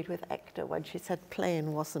I agreed with Ekta when she said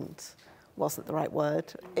plain wasn't the right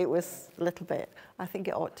word. It was a little bit. I think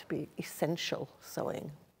it ought to be essential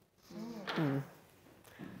sewing.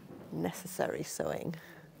 Necessary sewing.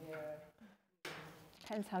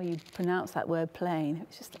 Depends how you pronounce that word plain.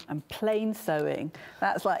 It's just, I'm plain sewing.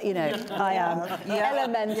 That's like, you know, I am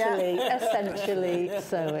elementally, essentially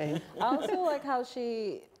sewing. I also like how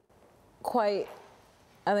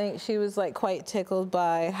I think she was like quite tickled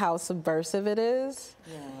by how subversive it is.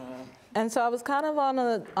 Yeah. And so I was kind of on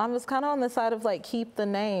the side of like keep the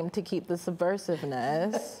name to keep the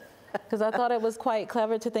subversiveness, because I thought it was quite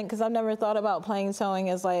clever to think, because I've never thought about plain sewing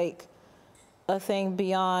as like a thing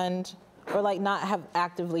beyond, or like not have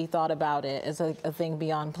actively thought about it as a thing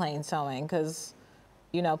beyond plain sewing, because,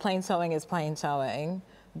 you know, plain sewing is plain sewing,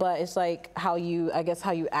 but it's like how you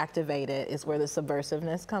activate it is where the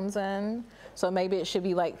subversiveness comes in. So maybe it should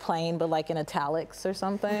be like plain, but like in italics or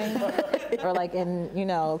something, or like in, you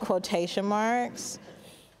know, quotation marks.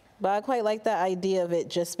 But I quite like that idea of it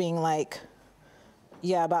just being like,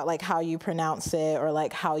 yeah, about like how you pronounce it or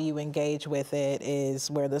like how you engage with it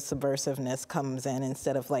is where the subversiveness comes in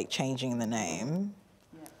instead of like changing the name.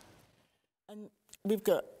 Yeah. And we've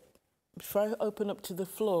got before I open up to the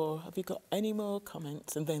floor, have you got any more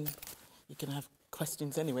comments? And then you can have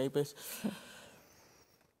questions anyway, but...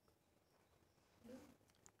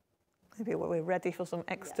 Maybe we're ready for some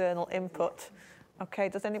external input. Okay,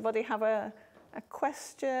 does anybody have a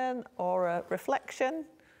question or a reflection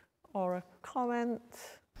or a comment?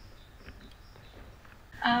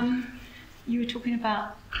 You were talking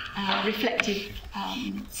about reflective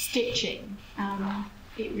stitching.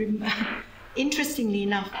 Interestingly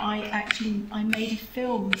enough, I made a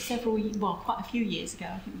film quite a few years ago,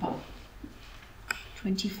 I think about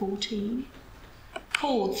 2014,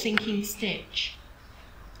 called Sinking Stitch.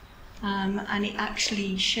 And it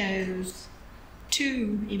actually shows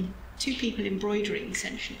two people embroidering,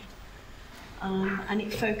 essentially. And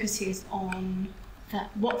it focuses on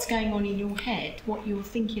what's going on in your head, what you're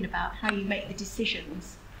thinking about, how you make the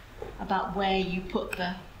decisions about where you put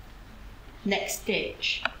the next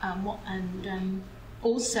stitch.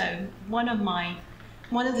 Also, one of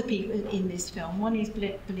the people in this film, one is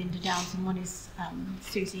Belinda Downs and one is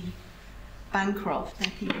Susie Bancroft.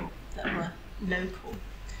 They're people that were local.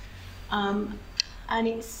 And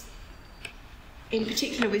it's, in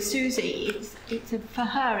particular with Susie, for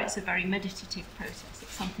her it's a very meditative process.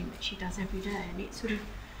 It's something that she does every day, and it's sort of,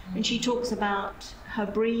 and she talks about her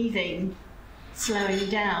breathing slowing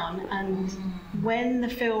down, and when the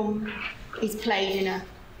film is played in a,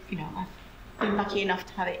 I've been lucky enough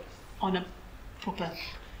to have it on a proper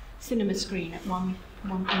cinema screen at in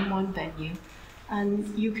one venue,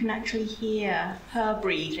 and you can actually hear her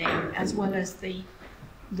breathing as well as the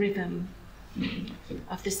rhythm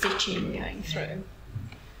of the stitching going through.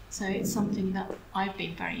 So it's something that I've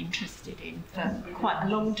been very interested in for quite a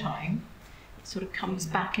long time. It sort of comes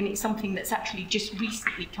back, and it's something that's actually just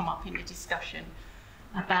recently come up in a discussion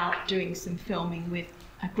about doing some filming with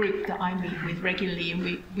a group that I meet with regularly,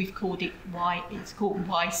 and we've called it it's called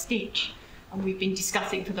Why Stitch, and we've been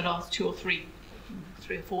discussing for the last 3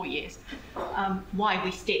 or 4 years why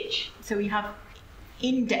we stitch. So we have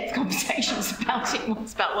in-depth conversations about it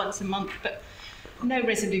about once a month, but no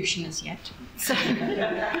resolution as yet. So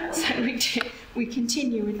we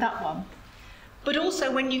continue with that one. But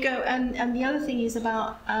also when you go, and the other thing is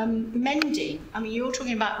about mending. I mean, you're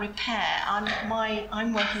talking about repair.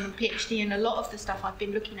 I'm working on PhD, and a lot of the stuff I've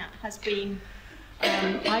been looking at has been,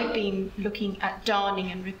 I've been looking at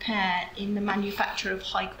darning and repair in the manufacture of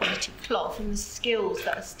high quality cloth and the skills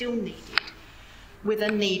that are still needed with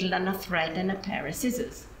a needle and a thread and a pair of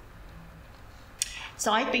scissors.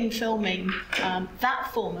 So I've been filming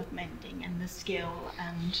that form of mending and the skill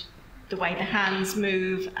and the way the hands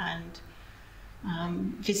move, and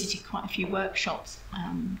visited quite a few workshops,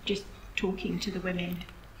 just talking to the women,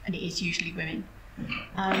 and it is usually women,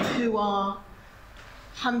 who are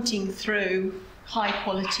hunting through high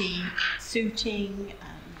quality suiting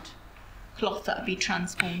and cloth that will be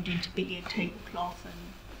transformed into billiard tablecloth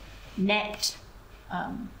and net,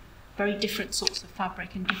 very different sorts of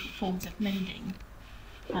fabric and different forms of mending.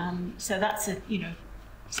 So that's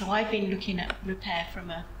so I've been looking at repair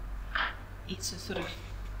from it's a sort of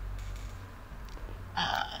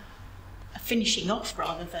a finishing off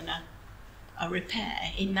rather than a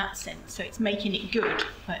repair in that sense. So it's making it good,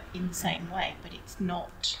 but in the same way, but it's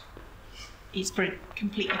for a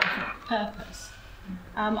completely different purpose.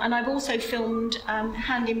 And I've also filmed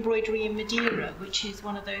hand embroidery in Madeira, which is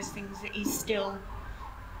one of those things that is still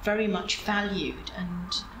very much valued,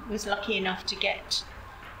 and was lucky enough to get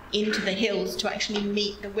into the hills to actually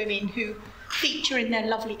meet the women who feature in their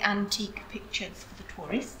lovely antique pictures for the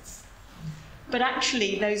tourists. But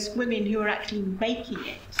actually those women who are actually making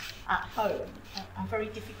it at home are very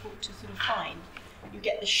difficult to sort of find. You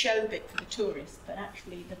get the show bit for the tourists, but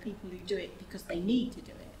actually the people who do it because they need to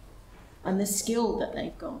do it, and the skill that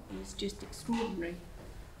they've got is just extraordinary.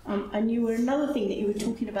 And another thing that you were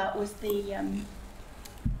talking about was the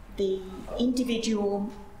individual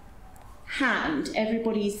hand.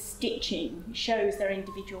 Everybody's stitching shows their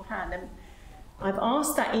individual hand, and I've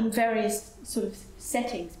asked that in various sort of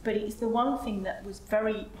settings, but it's the one thing that was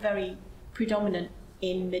very, very predominant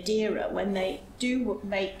in Madeira, when they do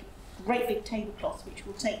make great big tablecloths, which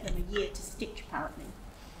will take them a year to stitch apparently.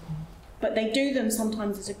 But they do them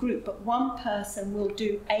sometimes as a group, but one person will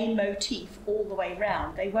do a motif all the way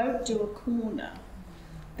round. They won't do a corner.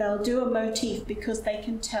 They'll do a motif because they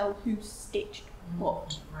can tell who stitched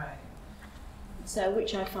what. Right. So,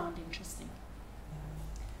 which I found interesting.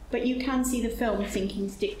 But you can see the film Sinking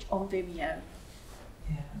Stitch on Vimeo.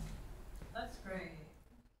 Yeah, that's great.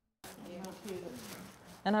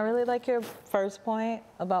 And I really like your first point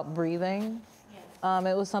about breathing. Yes.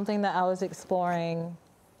 It was something that I was exploring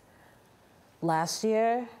last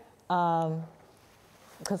year.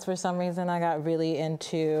 because for some reason I got really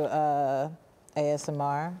into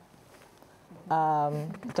ASMR.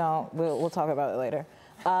 We'll talk about it later.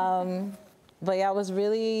 But yeah, I was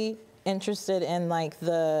really interested in like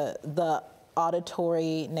the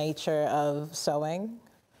auditory nature of sewing.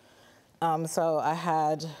 So I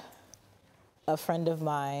had a friend of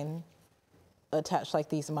mine attach like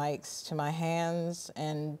these mics to my hands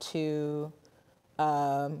and to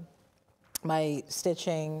my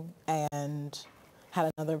stitching, and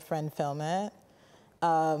had another friend film it.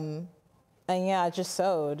 And yeah, I just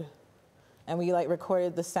sewed. And we like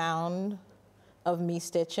recorded the sound of me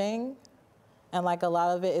stitching. And like a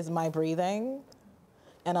lot of it is my breathing.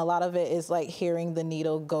 And a lot of it is like hearing the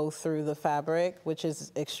needle go through the fabric, which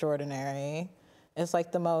is extraordinary. It's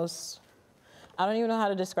like the most, I don't even know how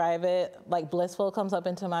to describe it. Like blissful comes up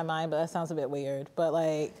into my mind, but that sounds a bit weird. But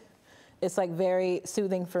like, it's like very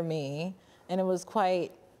soothing for me. And it was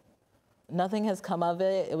quite, nothing has come of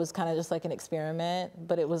it. It was kind of just like an experiment,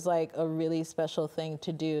 but it was like a really special thing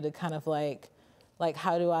to do, to kind of like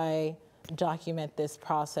how do I document this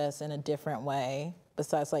process in a different way,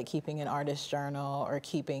 besides like keeping an artist journal or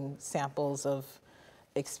keeping samples of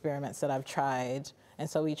experiments that I've tried. And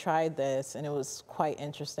so we tried this, and it was quite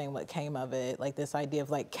interesting what came of it, like this idea of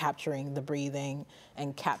like capturing the breathing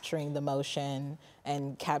and capturing the motion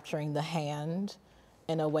and capturing the hand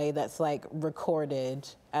in a way that's like recorded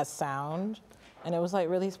as sound. And it was like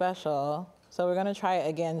really special. So we're gonna try it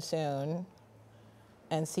again soon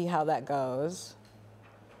and see how that goes.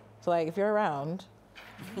 So like if you're around,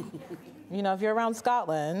 you know, if you're around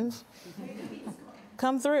Scotland,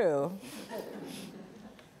 come through.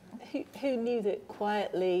 Who knew that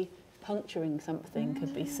quietly puncturing something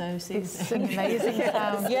could be so soothing? It's an amazing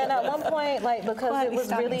sound. Yeah, and at one point, like, because it was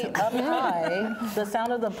really up high, the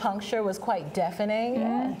sound of the puncture was quite deafening.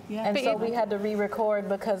 Yeah. And so we had to re-record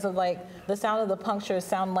because of like, the sound of the puncture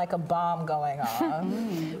sounded like a bomb going off.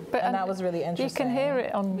 And that was really interesting. You can hear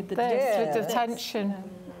it on with the tension.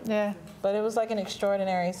 Yeah. But it was like an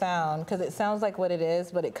extraordinary sound, because it sounds like what it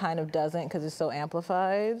is, but it kind of doesn't because it's so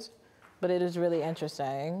amplified. But it is really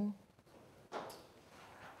interesting.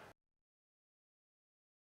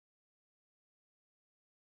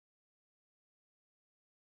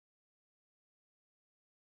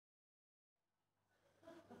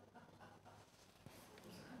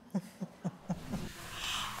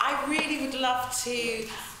 I really would love to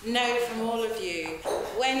know from all of you,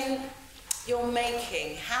 when you're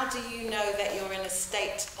making, how do you know that you're in a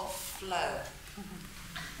state of flow?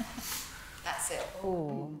 That's it.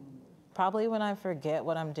 Ooh. Probably when I forget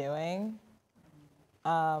what I'm doing.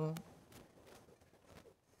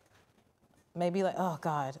 Maybe like, oh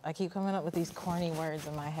God, I keep coming up with these corny words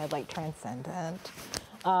in my head, like transcendent.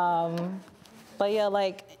 But yeah,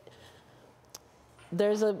 like,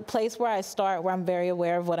 there's a place where I start where I'm very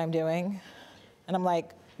aware of what I'm doing. And I'm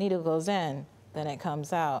like, needle goes in, then it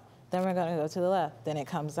comes out. Then we're gonna go to the left, then it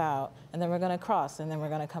comes out. And then we're gonna cross, and then we're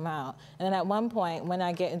gonna come out. And then at one point, when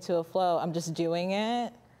I get into a flow, I'm just doing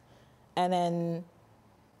it. And then,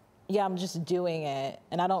 yeah, I'm just doing it.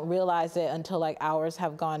 And I don't realize it until like hours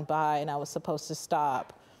have gone by and I was supposed to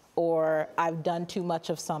stop. Or I've done too much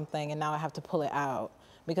of something and now I have to pull it out,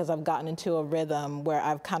 because I've gotten into a rhythm where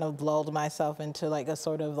I've kind of lulled myself into like a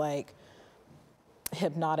sort of like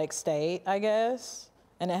hypnotic state, I guess.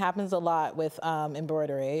 And it happens a lot with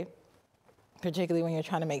embroidery, particularly when you're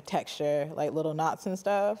trying to make texture, like little knots and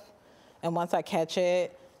stuff. And once I catch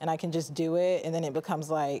it and I can just do it, and then it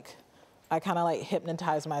becomes like, I kind of like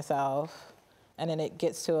hypnotize myself. And then it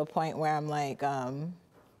gets to a point where I'm like, I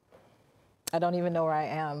don't even know where I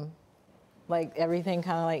am. Like everything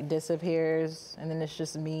kind of like disappears, and then it's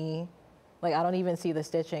just me. Like I don't even see the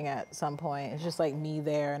stitching at some point. It's just like me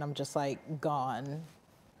there, and I'm just like gone.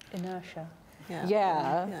 Inertia.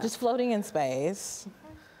 Yeah, just floating in space.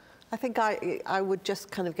 I think I would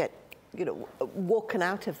just kind of get, you know, woken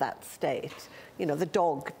out of that state. You know, the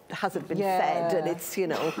dog hasn't been fed, and it's, you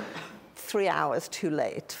know, 3 hours too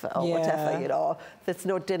late for or whatever, you know, there's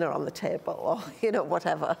no dinner on the table, or, you know,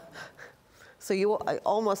 whatever. So you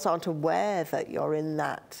almost aren't aware that you're in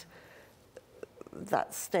that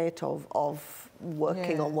state of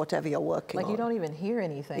working on whatever you're working on. Like you don't even hear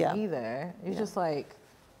anything either. You're just like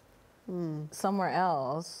somewhere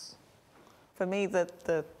else. For me,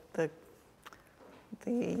 the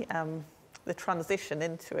transition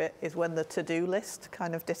into it is when the to-do list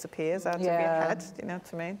kind of disappears out of your head. Do you know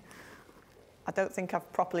what I mean? I don't think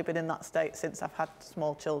I've properly been in that state since I've had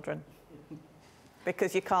small children,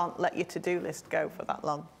 because you can't let your to-do list go for that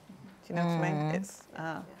long. Do you know what I mean? It's,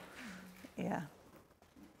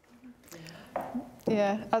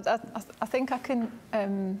 Yeah, I think I can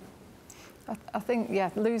I think, yeah,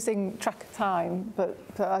 losing track of time, but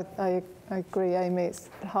I agree, Amy, it's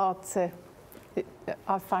hard to,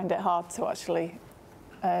 I find it hard to actually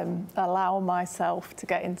allow myself to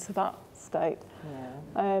get into that state.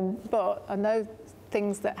 Yeah. But I know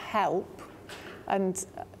things that help, and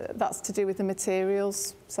that's to do with the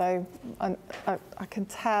materials. So I can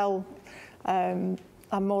tell I'm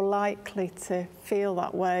more likely to feel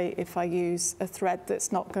that way if I use a thread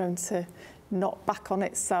that's not going to knot back on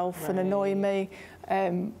itself and annoy me.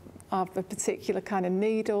 I have a particular kind of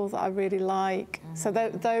needle that I really like. So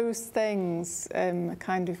those things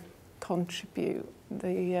kind of contribute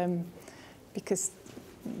because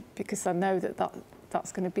I know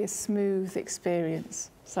that's going to be a smooth experience.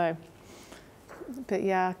 So, but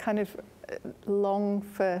yeah, I kind of long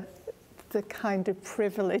for the kind of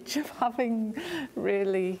privilege of having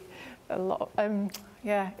really a lot,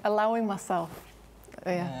 allowing myself.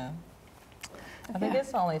 Yeah. I think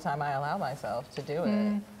it's the only time I allow myself to do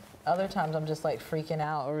it. Other times I'm just like freaking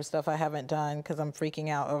out over stuff I haven't done because I'm freaking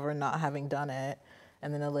out over not having done it.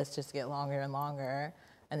 And then the list just get longer and longer.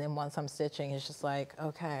 And then once I'm stitching, it's just like,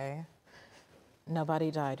 okay,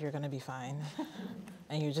 nobody died, you're gonna be fine.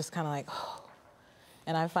 And you're just kind of like, oh.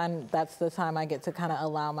 And I find that's the time I get to kind of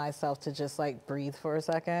allow myself to just like breathe for a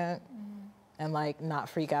second and like not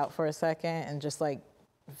freak out for a second and just like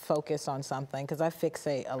focus on something, because I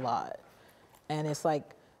fixate a lot. And it's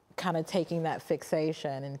like kind of taking that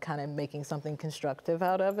fixation and kind of making something constructive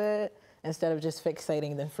out of it instead of just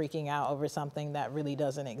fixating then freaking out over something that really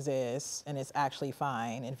doesn't exist and it's actually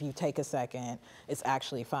fine. And if you take a second, it's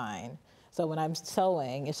actually fine. So when I'm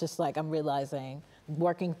sewing, it's just like I'm realizing,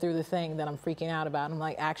 working through the thing that I'm freaking out about, I'm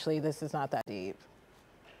like, actually, this is not that deep.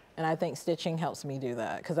 And I think stitching helps me do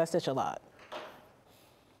that because I stitch a lot.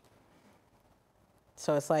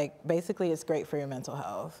 So it's like, basically it's great for your mental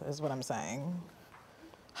health, is what I'm saying.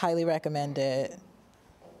 Highly recommend it.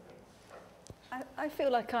 I feel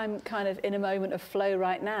like I'm kind of in a moment of flow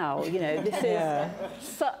right now. You know, this is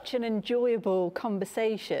such an enjoyable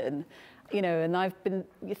conversation, you know, and I've been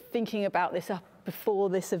thinking about this up before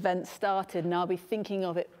this event started, and I'll be thinking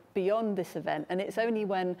of it beyond this event. And it's only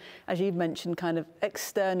when, as you've mentioned, kind of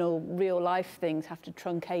external real life things have to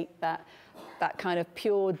truncate that kind of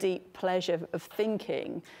pure, deep pleasure of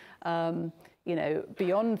thinking, you know,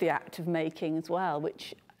 beyond the act of making as well,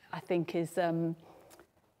 which I think is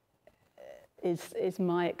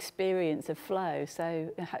my experience of flow.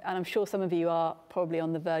 So, and I'm sure some of you are probably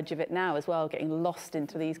on the verge of it now as well, getting lost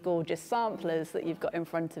into these gorgeous samplers that you've got in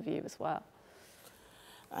front of you as well.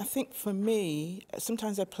 I think for me,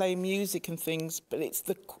 sometimes I play music and things, but it's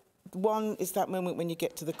one is that moment when you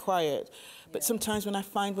get to the quiet. But sometimes when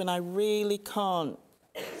I really can't,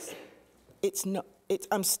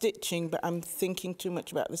 I'm stitching, but I'm thinking too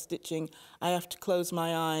much about the stitching. I have to close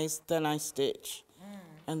my eyes, then I stitch.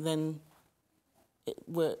 And then it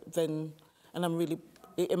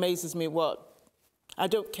amazes me I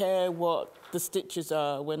don't care what the stitches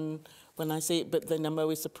are when I see it, but then I'm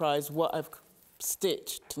always surprised what I've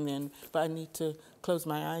stitched, but I need to close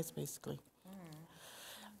my eyes, basically.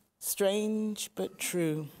 Strange, but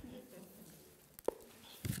true.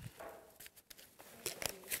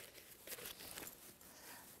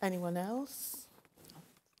 Anyone else?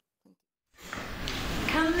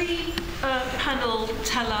 Can the panel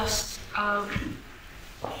tell us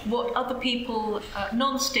what other people,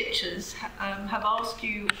 non-stitchers, have asked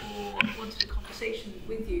you or wanted a conversation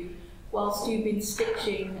with you whilst you've been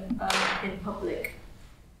stitching in public?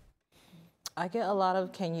 I get a lot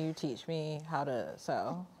of, can you teach me how to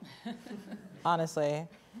sew? Honestly.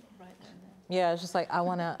 Yeah, it's just like, I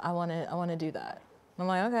wanna do that. I'm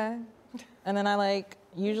like, okay. And then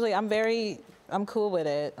usually I'm cool with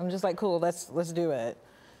it. I'm just like, cool, let's do it.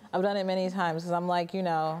 I've done it many times because I'm like, you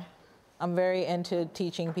know, I'm very into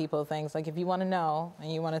teaching people things. Like if you wanna know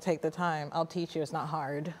and you wanna take the time, I'll teach you, it's not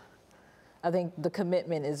hard. I think the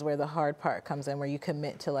commitment is where the hard part comes in, where you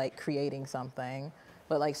commit to like creating something.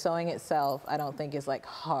 But like sewing itself, I don't think is like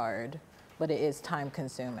hard, but it is time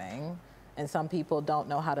consuming. And some people don't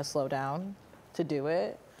know how to slow down to do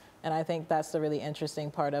it. And I think that's the really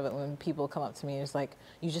interesting part of it when people come up to me, it's like,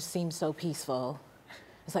 you just seem so peaceful.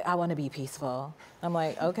 It's like, I want to be peaceful. I'm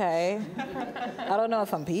like, okay. I don't know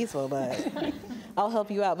if I'm peaceful, but I'll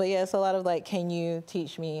help you out. But yeah, it's a lot of like, can you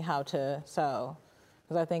teach me how to sew?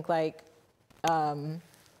 Because I think like,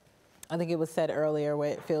 I think it was said earlier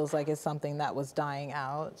where it feels like it's something that was dying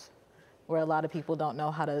out, where a lot of people don't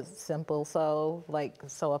know how to simple sew, like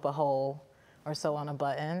sew up a hole or sew on a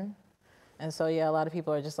button. And so, yeah, a lot of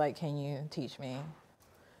people are just like, can you teach me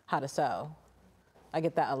how to sew? I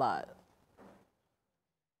get that a lot.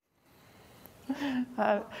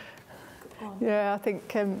 Yeah, I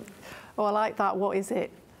think, oh, I like that. What is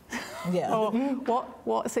it? Yeah. Or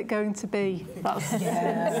what's it going to be? That's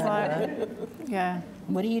it's like, yeah.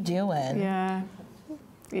 What are you doing? Yeah.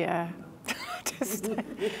 Yeah.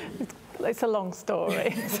 It's a long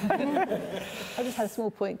story. I just had a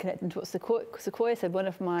small point connecting to what Sequoia said. One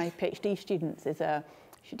of my PhD students is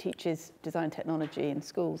she teaches design technology in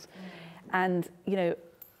schools, and you know,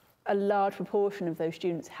 a large proportion of those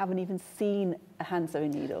students haven't even seen a hand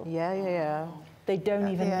sewing needle. Yeah. They don't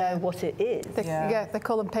even know what it is. They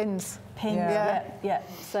call them pins. Pins. Yeah.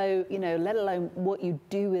 So you know, let alone what you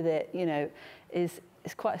do with it, you know, is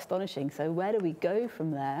quite astonishing. So where do we go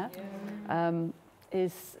from there?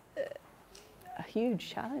 Is a huge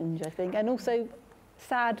challenge, I think, and also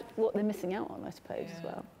sad what they're missing out on, I suppose, as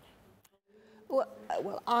well.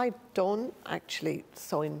 Well, I don't actually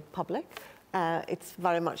sew in public. It's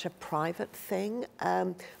very much a private thing.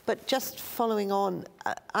 But just following on,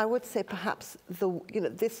 I would say perhaps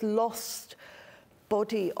this lost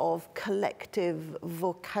body of collective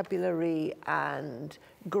vocabulary and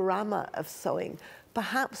grammar of sewing.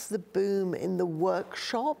 Perhaps the boom in the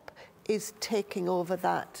workshop is taking over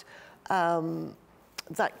that.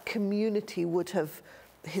 That community would have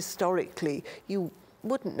historically, you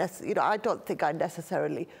wouldn't necessarily, I don't think I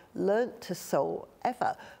necessarily learnt to sew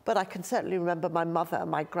ever, but I can certainly remember my mother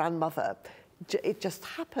and my grandmother, it just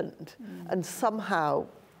happened. And somehow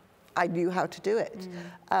I knew how to do it.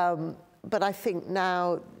 But I think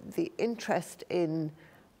now the interest in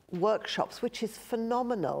workshops, which is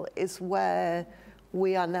phenomenal, is where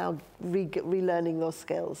we are now relearning those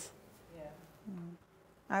skills.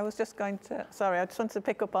 I was just going to, I just wanted to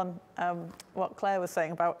pick up on what Claire was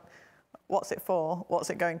saying about what's it for, what's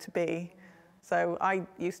it going to be. So I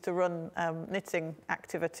used to run knitting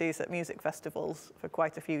activities at music festivals for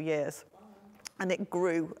quite a few years. And it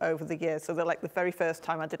grew over the years. So the very first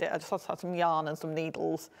time I did it, I just had some yarn and some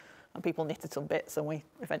needles, and people knitted some bits, and we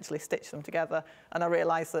eventually stitched them together. And I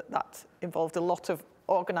realised that involved a lot of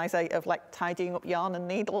tidying up yarn and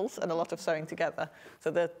needles and a lot of sewing together.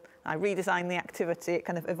 So I redesigned the activity. It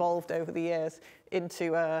kind of evolved over the years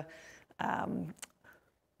into a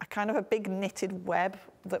kind of a big knitted web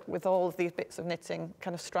that with all of these bits of knitting,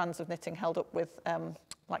 kind of strands of knitting held up with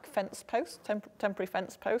like fence posts, temporary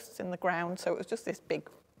fence posts in the ground. So it was just this big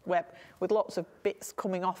web with lots of bits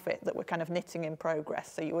coming off it that were kind of knitting in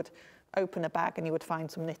progress. So you would open a bag and you would find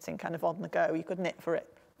some knitting kind of on the go. You could knit for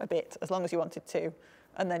it a bit as long as you wanted to,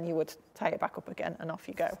 and then you would tie it back up again and off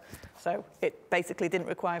you go. So it basically didn't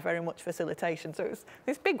require very much facilitation. So it was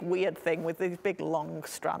this big weird thing with these big long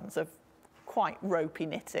strands of quite ropey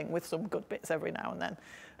knitting with some good bits every now and then.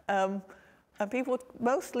 And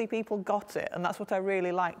mostly people got it, and that's what I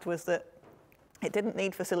really liked, was that it didn't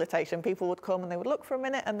need facilitation. People would come and they would look for a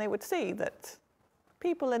minute and they would see that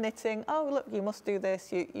people are knitting. Oh, look, you must do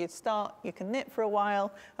this. You start, you can knit for a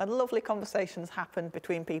while. And lovely conversations happened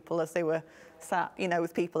between people as they were sat,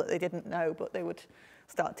 with people that they didn't know, but they would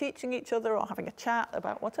start teaching each other or having a chat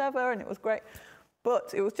about whatever, and it was great.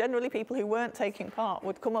 But it was generally people who weren't taking part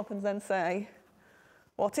would come up and then say,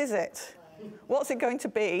 what is it? What's it going to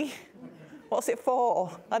be? What's it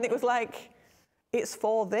for? And it was like, it's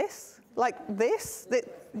for this. Like this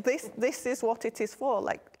is what it is for.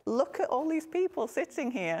 Like, look at all these people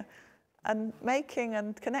sitting here and making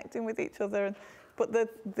and connecting with each other. But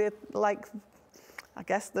the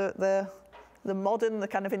modern, the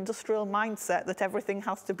kind of industrial mindset that everything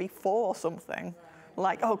has to be for something.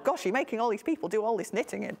 Like, oh gosh, you're making all these people do all this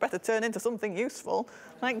knitting, it better turn into something useful.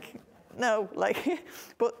 Like, no,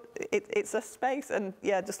 but it's a space, and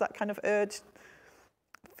yeah, just that kind of urge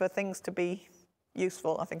for things to be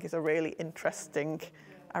useful, I think, is a really interesting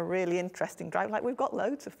drive. Like, we've got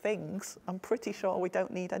loads of things. I'm pretty sure we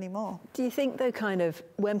don't need any more. Do you think, though, kind of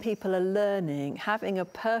when people are learning, having a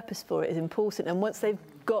purpose for it is important, and once they've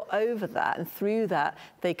got over that and through that,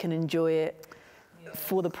 they can enjoy it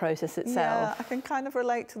for the process itself? Yeah, I can kind of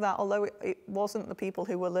relate to that, although it wasn't the people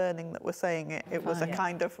who were learning that were saying it. It was a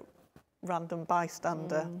kind of random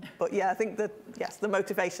bystander. But yeah, I think that, yes, the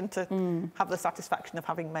motivation to have the satisfaction of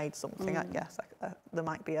having made something, yes, there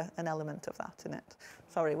might be an element of that in it.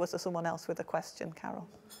 Sorry, was there someone else with a question, Carol?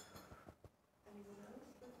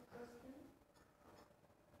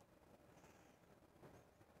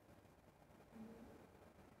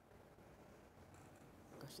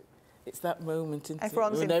 It's that moment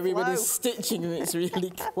when in everybody's flow. stitching and it's really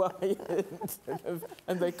quiet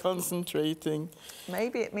and they're concentrating.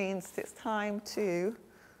 Maybe it means it's time to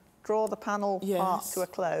draw the panel part to a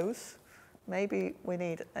close. Maybe we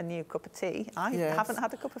need a new cup of tea. I haven't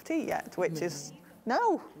had a cup of tea yet, which is,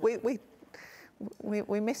 no,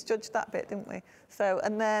 we misjudged that bit, didn't we? So,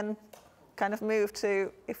 and then kind of move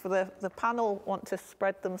to, if the panel want to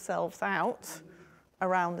spread themselves out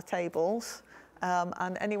around the tables,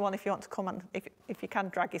 and anyone, if you want to come and, if you can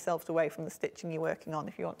drag yourselves away from the stitching you're working on,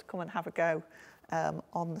 if you want to come and have a go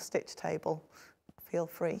on the stitch table, feel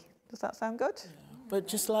free. Does that sound good? Yeah. But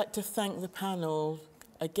just like to thank the panel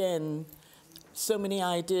again. So many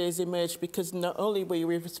ideas emerged because not only were you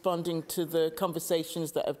responding to the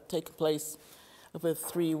conversations that have taken place over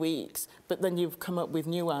 3 weeks, but then you've come up with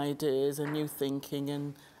new ideas and new thinking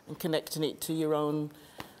and connecting it to your own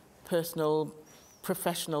personal,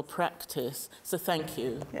 professional practice. So thank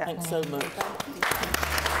you. Yeah. Thanks so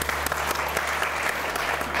much.